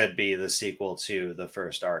this could be the sequel to the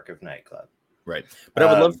first arc of Nightclub. Right. But I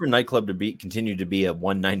would love for Nightclub to continue to be a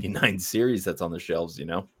 $1.99 series that's on the shelves,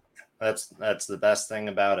 That's the best thing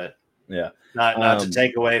about it. Yeah. Not to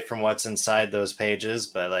take away from what's inside those pages,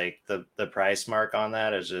 but like the price mark on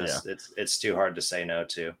that is just it's too hard to say no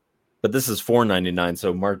to. But this is $4.99,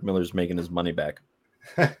 so Mark Miller's making his money back.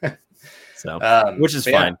 So which is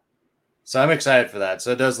fine. Yeah. So I'm excited for that.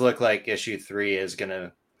 So it does look like issue 3 is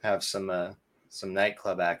gonna have some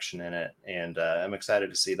Nightclub action in it, and I'm excited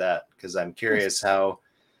to see that because I'm curious how,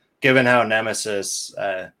 given how Nemesis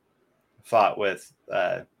fought with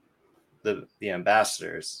the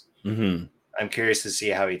Ambassadors. I'm curious to see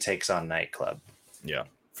how he takes on Nightclub. Yeah,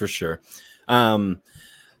 for sure.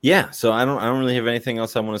 Yeah, so I don't really have anything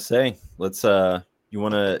else I want to say. Let's you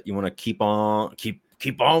want to keep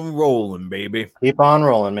on rolling, baby. Keep on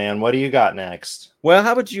rolling, man. What do you got next? Well,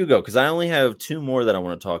 how about you go? Because I only have 2 more that I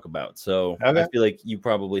want to talk about. So I feel like you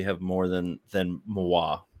probably have more than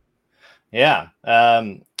moi. Yeah.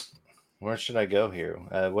 Where should I go here?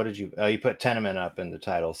 What did you? You put Tenement up in the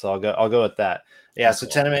title, so I'll go with that. Yeah. So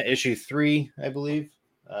Tenement issue 3, I believe.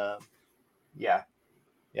 Yeah,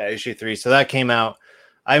 issue 3. So that came out.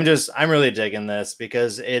 I'm really digging this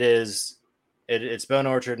because it's Bone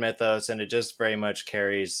Orchard mythos, and it just very much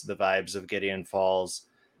carries the vibes of Gideon Falls,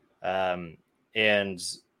 and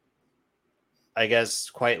I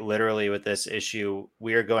guess quite literally with this issue,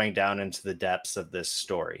 we are going down into the depths of this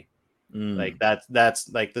story. Like that's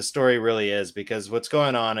like the story really is, because what's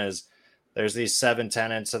going on is there's these 7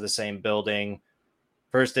 tenants of the same building.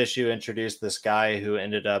 first issue introduced this guy who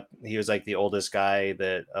he was like the oldest guy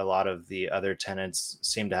that a lot of the other tenants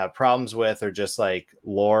seem to have problems with, or just like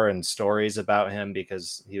lore and stories about him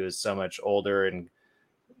because he was so much older, and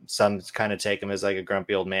some kind of take him as like a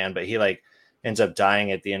grumpy old man, but he like ends up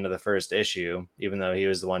dying at the end of the first issue, even though he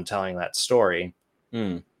was the one telling that story.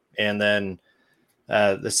 Mm. And then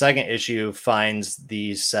the second issue finds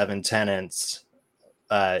these 7 tenants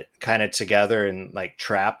kind of together and like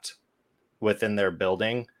trapped within their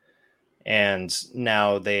building, and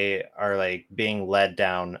now they are like being led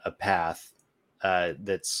down a path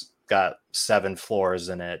that's got 7 floors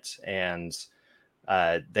in it, and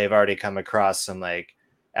they've already come across some like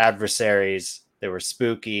adversaries that were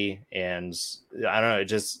spooky, and I don't know, it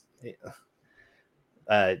just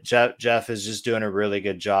Jeff is just doing a really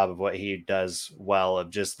good job of what he does well, of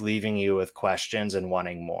just leaving you with questions and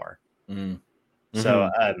wanting more. Mm. So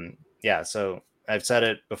yeah, so I've said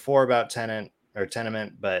it before about Tenement,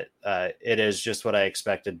 but it is just what I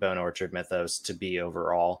expected Bone Orchard Mythos to be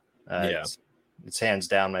overall. Yeah. It's hands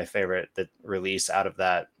down my favorite release out of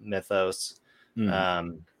that mythos.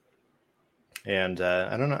 And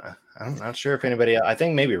I don't know, I'm not sure if anybody else, I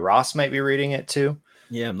think maybe Ross might be reading it too.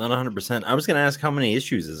 Yeah, I'm not 100%. I was going to ask, how many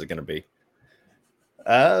issues is it going to be?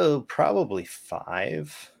 Oh, probably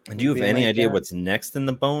 5. And do you have any idea what's next in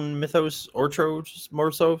the Bone Mythos Orchard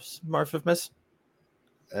Marfifmus?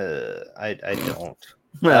 I don't.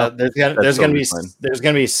 Well, there's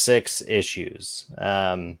gonna be 6 issues.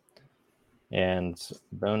 And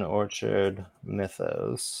Bone Orchard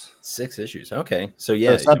Mythos. 6 issues. Okay. So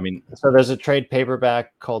yeah, so there's a trade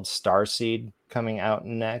paperback called Starseed coming out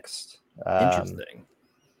next. Interesting.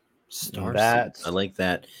 Starseed. I like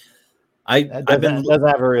that. Doesn't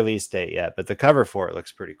have a release date yet, but the cover for it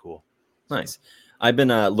looks pretty cool. Nice. I've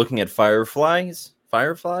been looking at Firefly.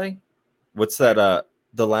 What's that?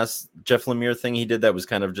 The last Jeff Lemire thing he did that was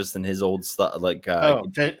kind of just in his old stuff, like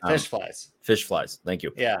Fish Flies. Fish Flies. Thank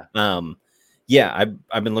you. Yeah. Yeah.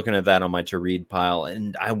 I've been looking at that on my to read pile,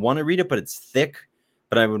 and I want to read it, but it's thick.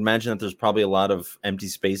 But I would imagine that there's probably a lot of empty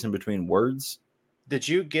space in between words. Did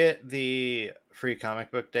you get the free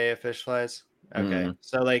comic book day of Fish Flies? Okay.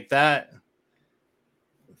 So like that,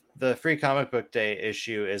 the free comic book day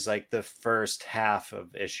issue is like the first half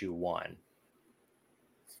of issue 1.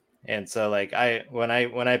 And so like when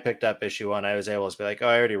I picked up issue 1, I was able to be like, oh,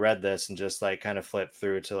 I already read this, and just like kind of flip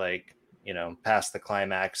through to like, past the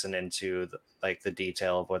climax and into the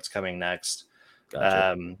detail of what's coming next.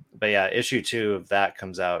 Gotcha. But yeah, issue 2 of that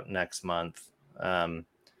comes out next month. And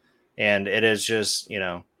it is just,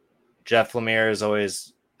 Jeff Lemire is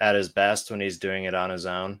always at his best when he's doing it on his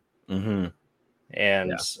own. Mm-hmm.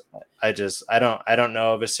 And yeah. I don't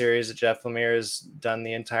know of a series that Jeff Lemire has done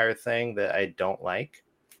the entire thing that I don't like.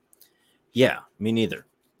 Yeah, me neither.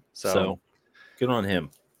 So good on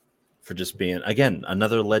him for just being, again,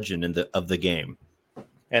 another legend of the game.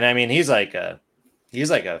 And I mean, he's like a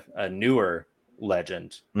newer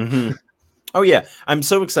legend. Mm-hmm. Oh yeah, I'm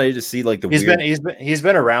so excited to see like he's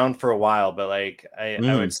been around for a while, but like I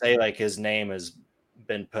would say like his name has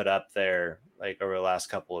been put up there like over the last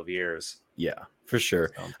couple of years. Yeah, for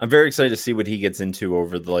sure. So I'm very excited to see what he gets into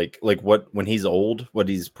over the like what when he's old, what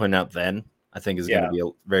he's putting out then. I think is going to be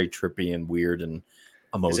very trippy and weird and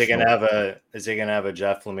emotional. Is he going to have a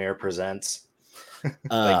Jeff Lemire presents?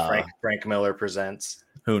 Like Frank Miller presents?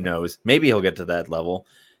 Who knows? Maybe he'll get to that level.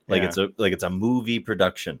 Like it's a movie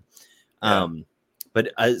production. Yeah.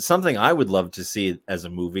 But something I would love to see as a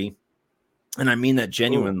movie, and I mean that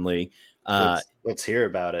genuinely. Let's hear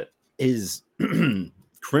about it. Is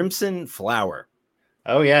Crimson Flower.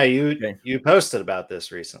 Oh yeah, you posted about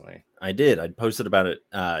this recently. I did. I posted about it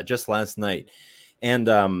just last night, and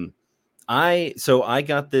I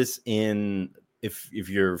got this in. If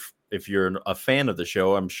you're a fan of the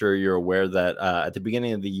show, I'm sure you're aware that at the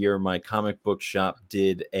beginning of the year, my comic book shop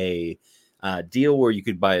did a deal where you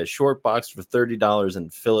could buy a short box for $30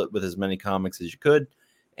 and fill it with as many comics as you could,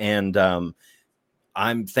 and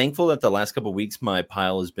I'm thankful that the last couple of weeks my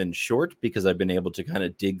pile has been short because I've been able to kind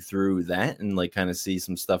of dig through that and like kind of see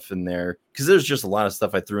some stuff in there, because there's just a lot of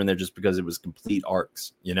stuff I threw in there just because it was complete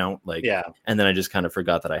arcs, and then I just kind of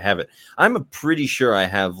forgot that I have it. I'm pretty sure I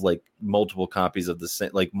have like multiple copies of the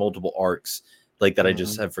same, like multiple arcs like that I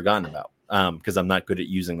just have forgotten about because I'm not good at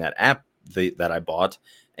using that app that I bought,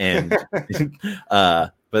 and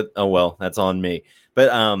but oh well, that's on me.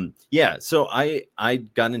 But so I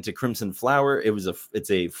got into Crimson Flower. It's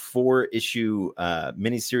a 4-issue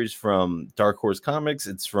miniseries from Dark Horse Comics.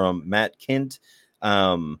 It's from Matt Kint.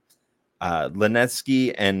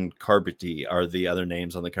 Linetsky and Carpety are the other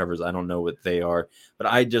names on the covers. I don't know what they are, but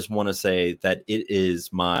I just want to say that it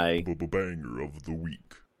is my banger of the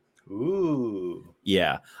week. Ooh.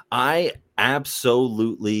 Yeah, I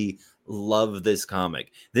absolutely love this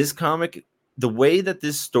comic. This comic, the way that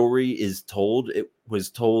this story is told, it was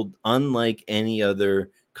told unlike any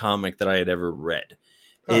other comic that I had ever read.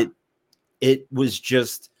 Huh. It was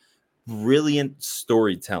just brilliant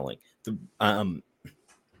storytelling.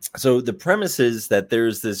 So the premise is that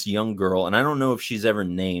there's this young girl, and I don't know if she's ever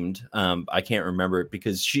named. I can't remember it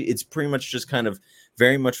because it's pretty much just kind of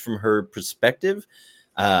very much from her perspective.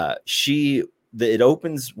 It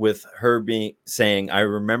opens with her being saying, "I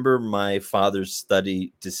remember my father's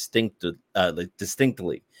study distinctly,"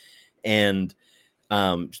 and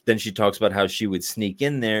then she talks about how she would sneak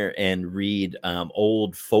in there and read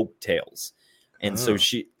old folk tales. And so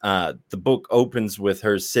the book opens with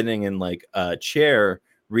her sitting in like a chair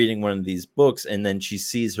reading one of these books, and then she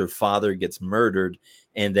sees her father gets murdered,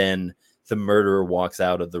 and then the murderer walks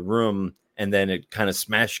out of the room, and then it kind of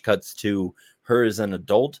smash cuts to her as an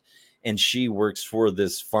adult, and she works for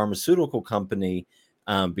this pharmaceutical company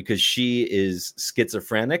because she is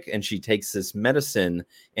schizophrenic, and she takes this medicine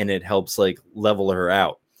and it helps like level her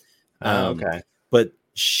out. Okay. But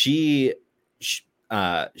she's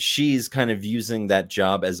kind of using that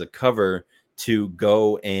job as a cover to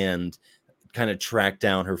go and kind of track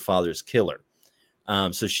down her father's killer.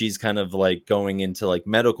 So she's kind of like going into like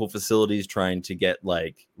medical facilities trying to get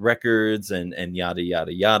like records and yada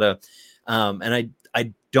yada yada. And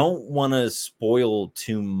I don't want to spoil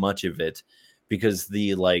too much of it because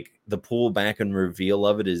the pullback and reveal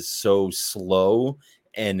of it is so slow,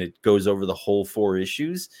 and it goes over the whole 4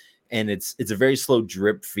 issues, and it's a very slow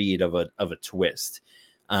drip feed of a twist.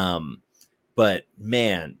 But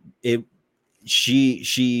man,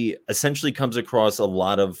 she essentially comes across a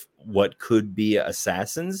lot of what could be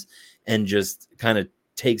assassins and just kind of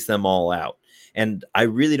takes them all out. And I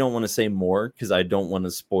really don't want to say more because I don't want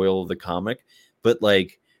to spoil the comic, but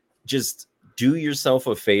like, just do yourself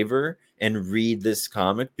a favor and read this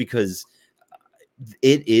comic, because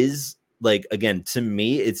it is like, again, to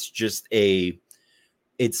me, it's just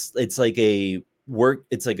it's like a work.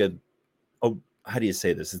 It's like a how do you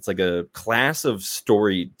say this? It's like a class of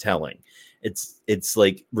storytelling. It's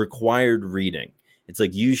like required reading. It's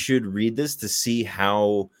like you should read this to see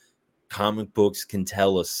how comic books can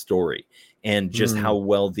tell a story, and just how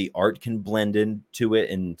well the art can blend into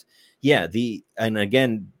it. And yeah, and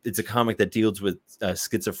again, it's a comic that deals with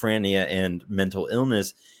schizophrenia and mental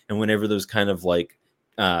illness, and whenever those kind of like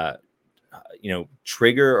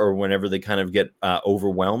trigger, or whenever they kind of get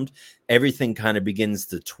overwhelmed, everything kind of begins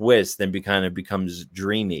to twist and kind of becomes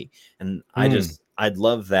dreamy. And I'd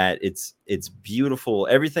love that. It's beautiful.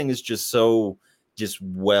 Everything is just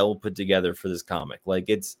well put together for this comic. Like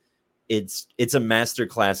it's a master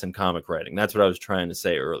class in comic writing. That's what I was trying to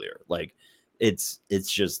say earlier. Like it's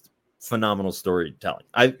just phenomenal storytelling.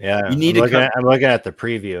 I'm looking at the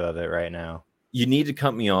preview of it right now. You need to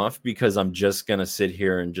cut me off because I'm just gonna sit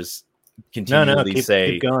here and just continually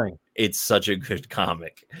keep going. It's such a good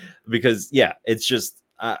comic, because yeah, it's just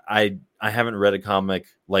I haven't read a comic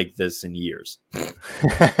like this in years.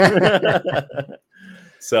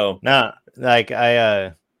 So no, like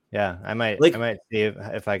I might see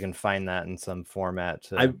if I can find that in some format.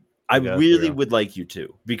 I really would like you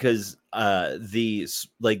to, because I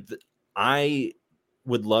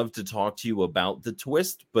would love to talk to you about the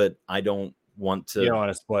twist, but I don't want to. You don't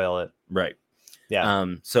want to spoil it, right? Yeah.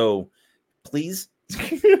 So please,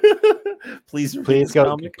 please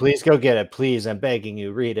go get it. Please, I'm begging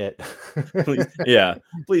you, read it. Please, yeah,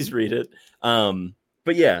 please read it.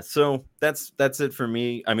 But yeah, so that's it for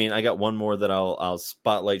me. I mean, I got one more that I'll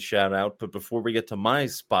spotlight shout out, but before we get to my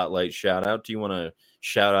spotlight shout out, do you want to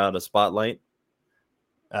shout out a spotlight?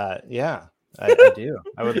 Yeah, I do.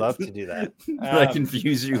 I would love to do that. Did I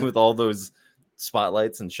confuse you with all those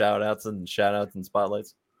spotlights and shout outs and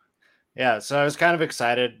spotlights? Yeah, so I was kind of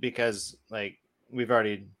excited because, like, we've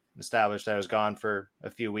already established I was gone for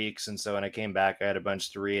a few weeks, and so when I came back, I had a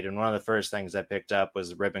bunch to read. And one of the first things I picked up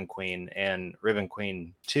was Ribbon Queen, and Ribbon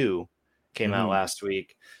Queen 2 came out last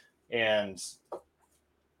week, and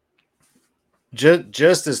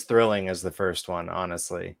just as thrilling as the first one,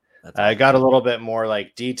 honestly. I got a little bit more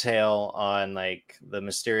like detail on like the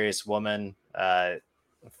mysterious woman.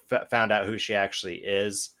 Found out who she actually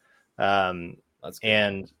is. That's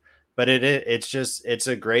good. But it's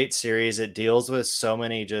a great series. It deals with so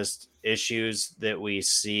many just issues that we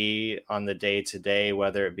see on the day to day,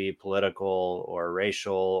 whether it be political or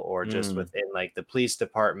racial or just within like the police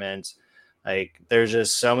department. Like there's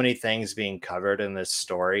just so many things being covered in this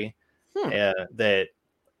story. that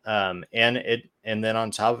and then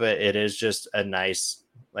on top of it, it is just a nice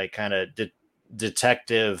like kind of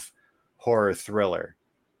detective horror thriller.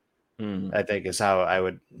 I think is how I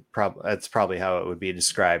would that's probably how it would be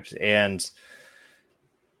described. And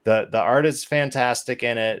the art is fantastic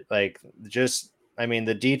in it. Like just, I mean,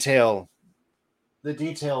 the detail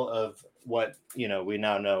of what, you know, we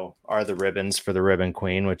now know are the ribbons for the Ribbon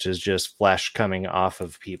Queen, which is just flesh coming off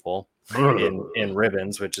of people in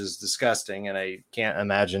ribbons, which is disgusting. And I can't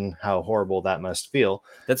imagine how horrible that must feel.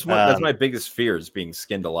 That's my biggest fear, is being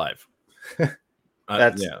skinned alive.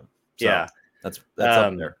 That's that's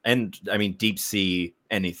up there. And I mean, deep sea,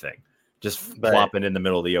 anything, just flopping in the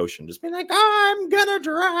middle of the ocean, just being like, I'm gonna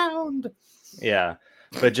drown. Yeah.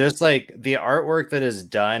 But just like the artwork that is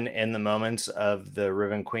done in the moments of the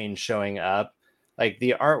Ribbon Queen showing up, like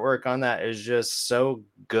the artwork on that is just so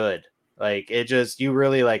good. Like it just, you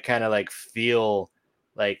really like kind of like feel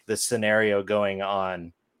like the scenario going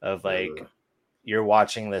on of like you're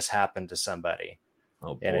watching this happen to somebody.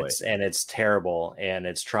 Oh boy. And it's terrible and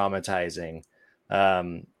it's traumatizing.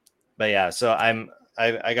 But yeah, so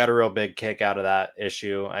I got a real big kick out of that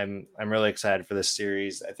issue. I'm really excited for this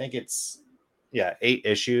series. I think it's 8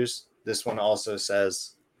 issues. This one also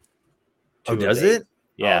says does it?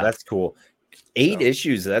 Yeah. Oh, that's cool. 8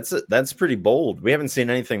 issues. That's pretty bold. We haven't seen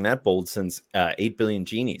anything that bold since 8 Billion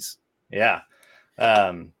Genies. Yeah.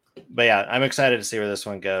 But yeah, I'm excited to see where this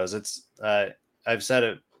one goes. It's I've said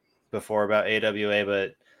it before about AWA,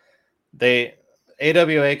 but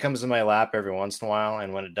AWA comes in my lap every once in a while,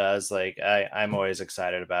 and when it does, like I'm always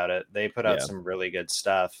excited about it. They put out some really good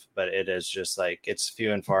stuff, but it is just like it's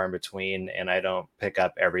few and far in between, and I don't pick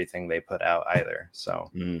up everything they put out either. So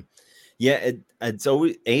yeah, it's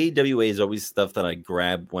always AWA is always stuff that I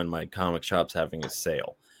grab when my comic shop's having a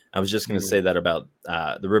sale. I was just going to say that about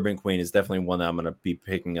the Ribbon Queen is definitely one that I'm going to be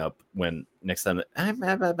picking up when next time. I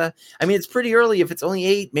mean, it's pretty early. If it's only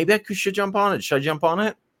 8, maybe I should jump on it. Should I jump on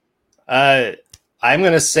it? I'm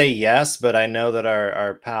going to say yes, but I know that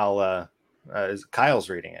our pal Kyle's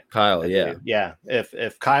reading it. Kyle, yeah. Yeah.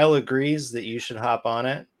 If Kyle agrees that you should hop on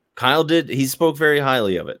it. Kyle did. He spoke very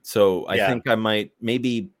highly of it. So I think I might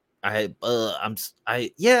maybe why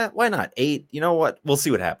not 8? You know what? We'll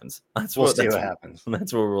see what happens. We'll see what happens.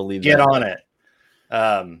 That's where we'll leave. Get on it.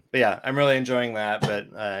 But yeah, I'm really enjoying that. But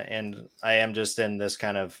and I am just in this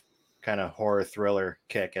kind of horror thriller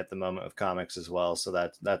kick at the moment of comics as well. So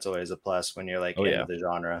that's always a plus when you're like into the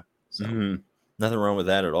genre. So nothing wrong with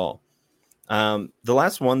that at all. The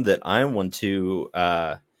last one that I want to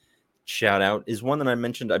shout out is one that I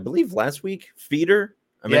mentioned, I believe, last week. Feeder.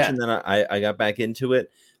 I mentioned that I got back into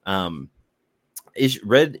it.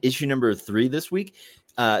 Read issue number 3 this week.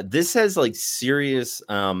 This has like serious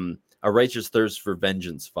a righteous thirst for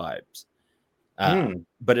vengeance vibes.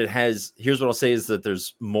 But it has, here's what I'll say, is that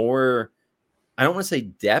there's more, I don't want to say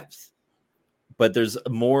depth, but there's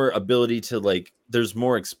more ability to like, there's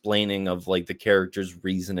more explaining of like the character's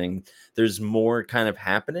reasoning. There's more kind of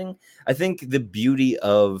happening. I think the beauty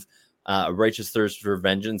of Righteous Thirst for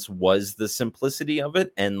Vengeance was the simplicity of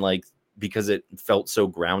it, and like because it felt so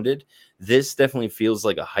grounded. This definitely feels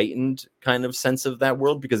like a heightened kind of sense of that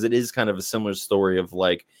world, because it is kind of a similar story of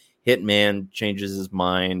like hitman changes his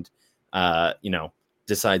mind,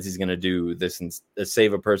 decides he's going to do this and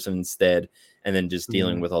save a person instead, and then just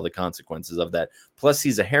dealing with all the consequences of that. Plus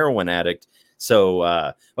he's a heroin addict. So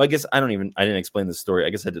I guess I didn't explain the story.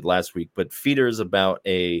 I guess I did last week, but Feeder is about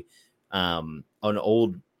an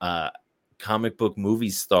old comic book movie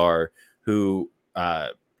star who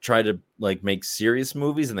tried to like make serious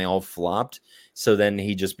movies and they all flopped. So then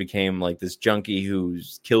he just became like this junkie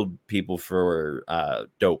who's killed people for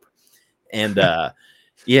dope. And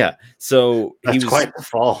so that's quite the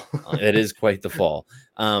fall. It is quite the fall.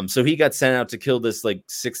 So he got sent out to kill this like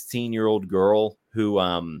 16-year-old girl who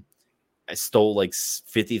stole like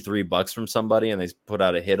 $53 from somebody, and they put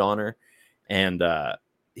out a hit on her. And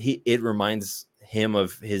it reminds him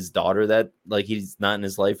of his daughter that like he's not in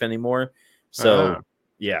his life anymore. So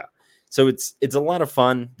so it's a lot of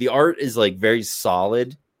fun. The art is like very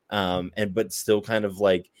solid, but still kind of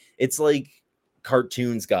like, it's like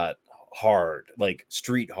cartoons got hard, like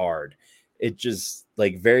street hard. It just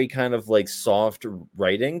like very kind of like soft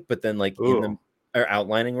writing, but then like or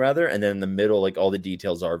outlining rather, and then in the middle, like all the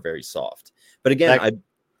details are very soft. But again,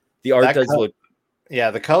 the art does look.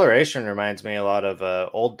 Yeah, the coloration reminds me a lot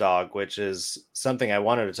of Old Dog, which is something I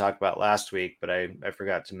wanted to talk about last week, but I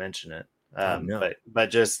forgot to mention it. But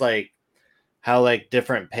just like how like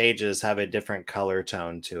different pages have a different color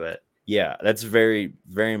tone to it, Yeah, that's very,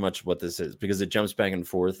 very much what this is, because it jumps back and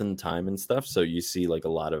forth in time and stuff. So you see like a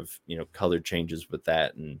lot of, color changes with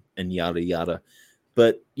that and yada yada.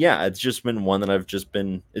 But yeah, it's just been one that it's just,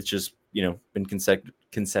 been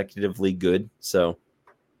consecutively good. So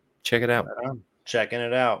check it out. Checking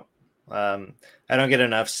it out. I don't get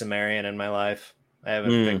enough Sumerian in my life. I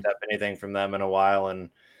haven't picked up anything from them in a while, and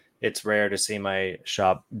it's rare to see my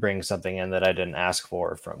shop bring something in that I didn't ask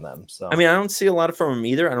for from them. So I mean, I don't see a lot from them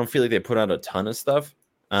either. I don't feel like they put out a ton of stuff.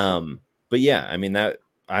 But yeah, I mean that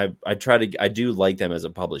I do like them as a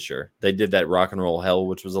publisher. They did that Rock and Roll Hell,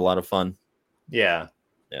 which was a lot of fun. Yeah.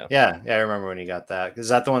 I remember when you got that. Is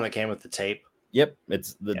that the one that came with the tape? Yep,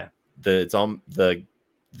 it's it's on the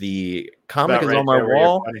comic is right on my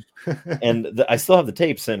wall, and I still have the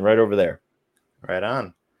tapes in right over there. Right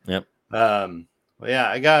on. Yep. Well, yeah,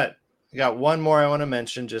 I got one more I want to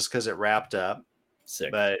mention just because it wrapped up. Sick.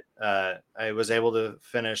 But I was able to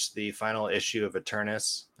finish the final issue of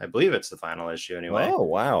Eternus. I believe it's the final issue anyway. Oh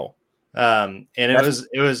wow. And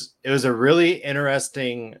it was a really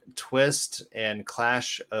interesting twist and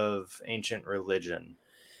clash of ancient religion.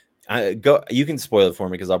 You can spoil it for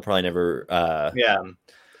me because I'll probably never.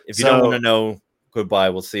 If you don't want to know, goodbye.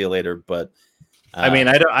 We'll see you later. But I mean,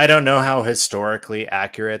 I don't know how historically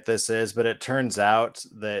accurate this is, but it turns out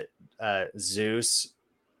that Zeus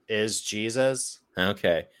is Jesus.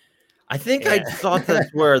 Okay. I think I thought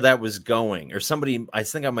that's where that was going, or somebody. I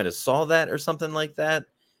think I might have saw that or something like that.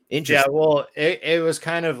 Interesting. Yeah, well, it was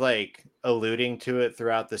kind of like alluding to it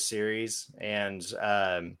throughout the series, and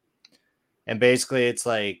basically it's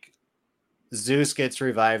like Zeus gets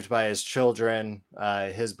revived by his children.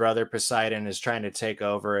 His brother Poseidon is trying to take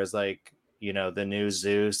over as like the new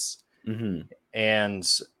Zeus, and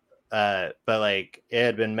but like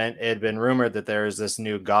it had been rumored that there was this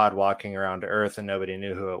new god walking around Earth, and nobody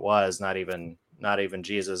knew who it was. Not even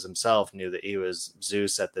Jesus himself knew that he was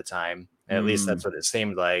Zeus at the time. At least that's what it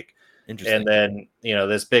seemed like. Interesting. And then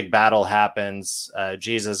this big battle happens.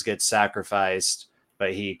 Jesus gets sacrificed,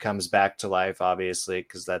 but he comes back to life, obviously,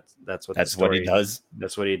 because that's what he does.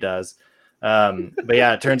 That's what he does. But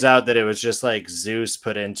yeah, it turns out that it was just like Zeus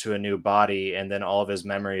put into a new body, and then all of his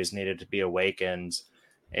memories needed to be awakened.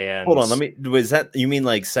 And hold on, was that you mean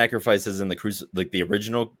like sacrifices in the like the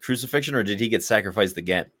original crucifixion, or did he get sacrificed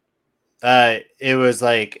again? It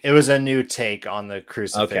was a new take on the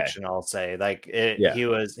crucifixion. Okay. I'll say he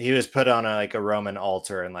was put on a Roman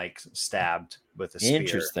altar and like stabbed with a spear.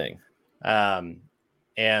 Interesting. But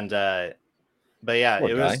yeah, poor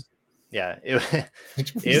it guy. was. Yeah,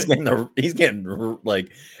 he's getting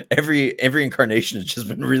like every incarnation has just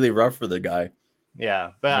been really rough for the guy.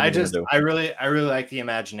 Yeah, but I really like the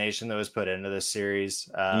imagination that was put into this series.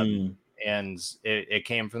 And it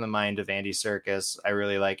came from the mind of Andy Serkis. I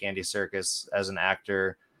really like Andy Serkis as an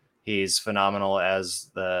actor. He's phenomenal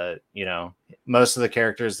as most of the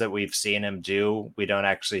characters that we've seen him do, we don't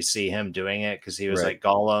actually see him doing it because he was like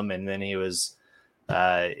Gollum, and then he was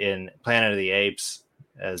in Planet of the Apes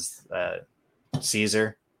as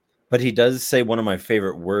Caesar. But he does say one of my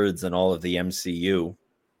favorite words in all of the MCU.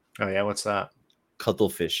 Oh yeah, what's that?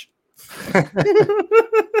 Cuttlefish.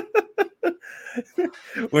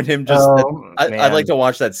 When him just I like to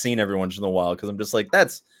watch that scene every once in a while because I'm just like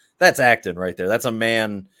that's acting right there. That's a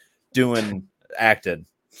man doing acting.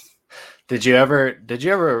 Did you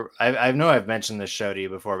ever I know I've mentioned this show to you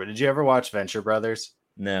before, but did you ever watch Venture Brothers?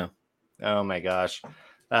 No. Oh my gosh.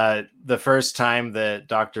 The first time that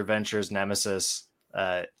Dr. Venture's nemesis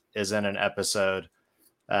is in an episode,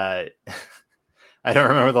 I don't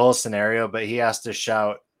remember the whole scenario, but he has to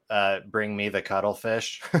shout, bring me the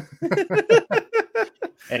cuttlefish.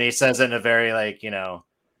 And he says it in a very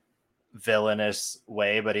villainous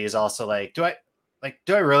way, but he's also like, do I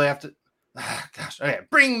really have to? Gosh, okay,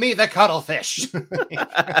 bring me the cuttlefish.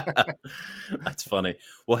 That's funny.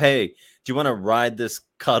 Well, hey, do you want to ride this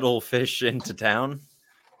cuttlefish into town?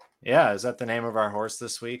 Yeah, is that the name of our horse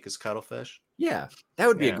this week? Is Cuttlefish? Yeah, that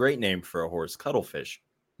would be a great name for a horse, Cuttlefish.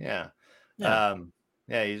 Yeah. He's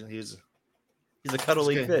a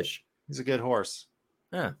cuddly fish. He's a good horse.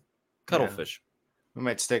 Yeah, Cuttlefish. Yeah. We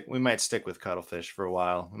might stick with Cuttlefish for a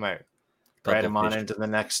while. We might ride him on into the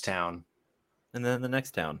next town. And then the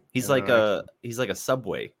next town. He's like a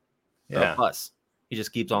subway. Yeah. A bus. He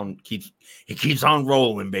just keeps on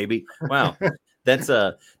rolling, baby. Wow. That's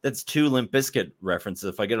 2 Limp Bizkit references.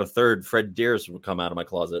 If I get a third, Fred Durst will come out of my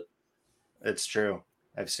closet. It's true.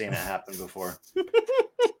 I've seen it happen before.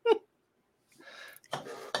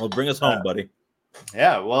 Well, bring us home, buddy.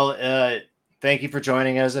 Yeah, well, thank you for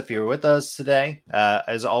joining us if you're with us today.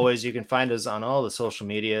 As always, you can find us on all the social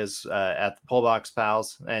medias at the Pullbox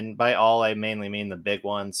Pals. And by all, I mainly mean the big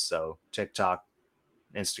ones. So TikTok,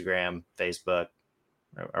 Instagram, Facebook.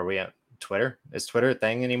 Are we at Twitter? Is Twitter a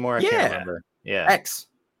thing anymore? I can't remember. Yeah. X.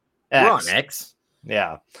 We're on X.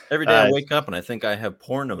 Yeah. Every day I wake up and I think I have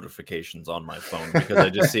porn notifications on my phone because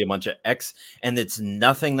I just see a bunch of X, and it's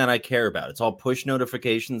nothing that I care about. It's all push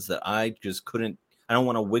notifications that I just couldn't. I don't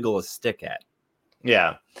want to wiggle a stick at.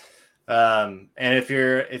 Yeah. And if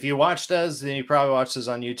you watched us, then you probably watched us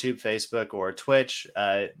on YouTube, Facebook, or Twitch.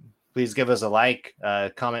 Please give us a like,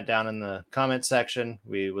 comment down in the comment section.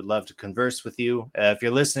 We would love to converse with you. If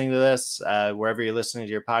you're listening to this, wherever you're listening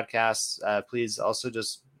to your podcasts, please also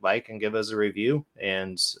just like and give us a review,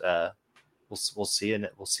 and we'll see you.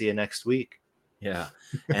 We'll see you next week. Yeah,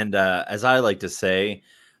 and as I like to say,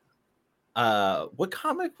 what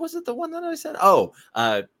comic was it? The one that I said? Oh,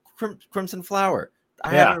 Crimson Flower.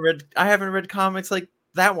 I haven't read comics like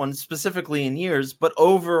that one specifically in years, but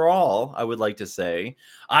overall, I would like to say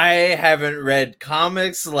I haven't read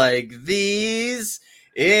comics like these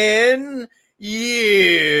in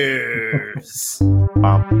years.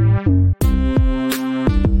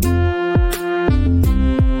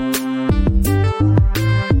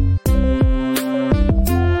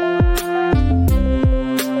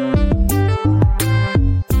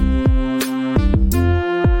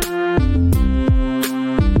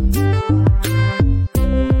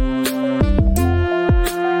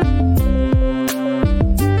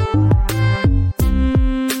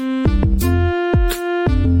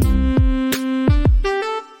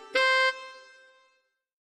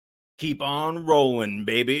 Keep on rolling,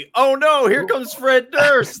 baby. Oh no, here comes Fred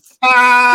Durst.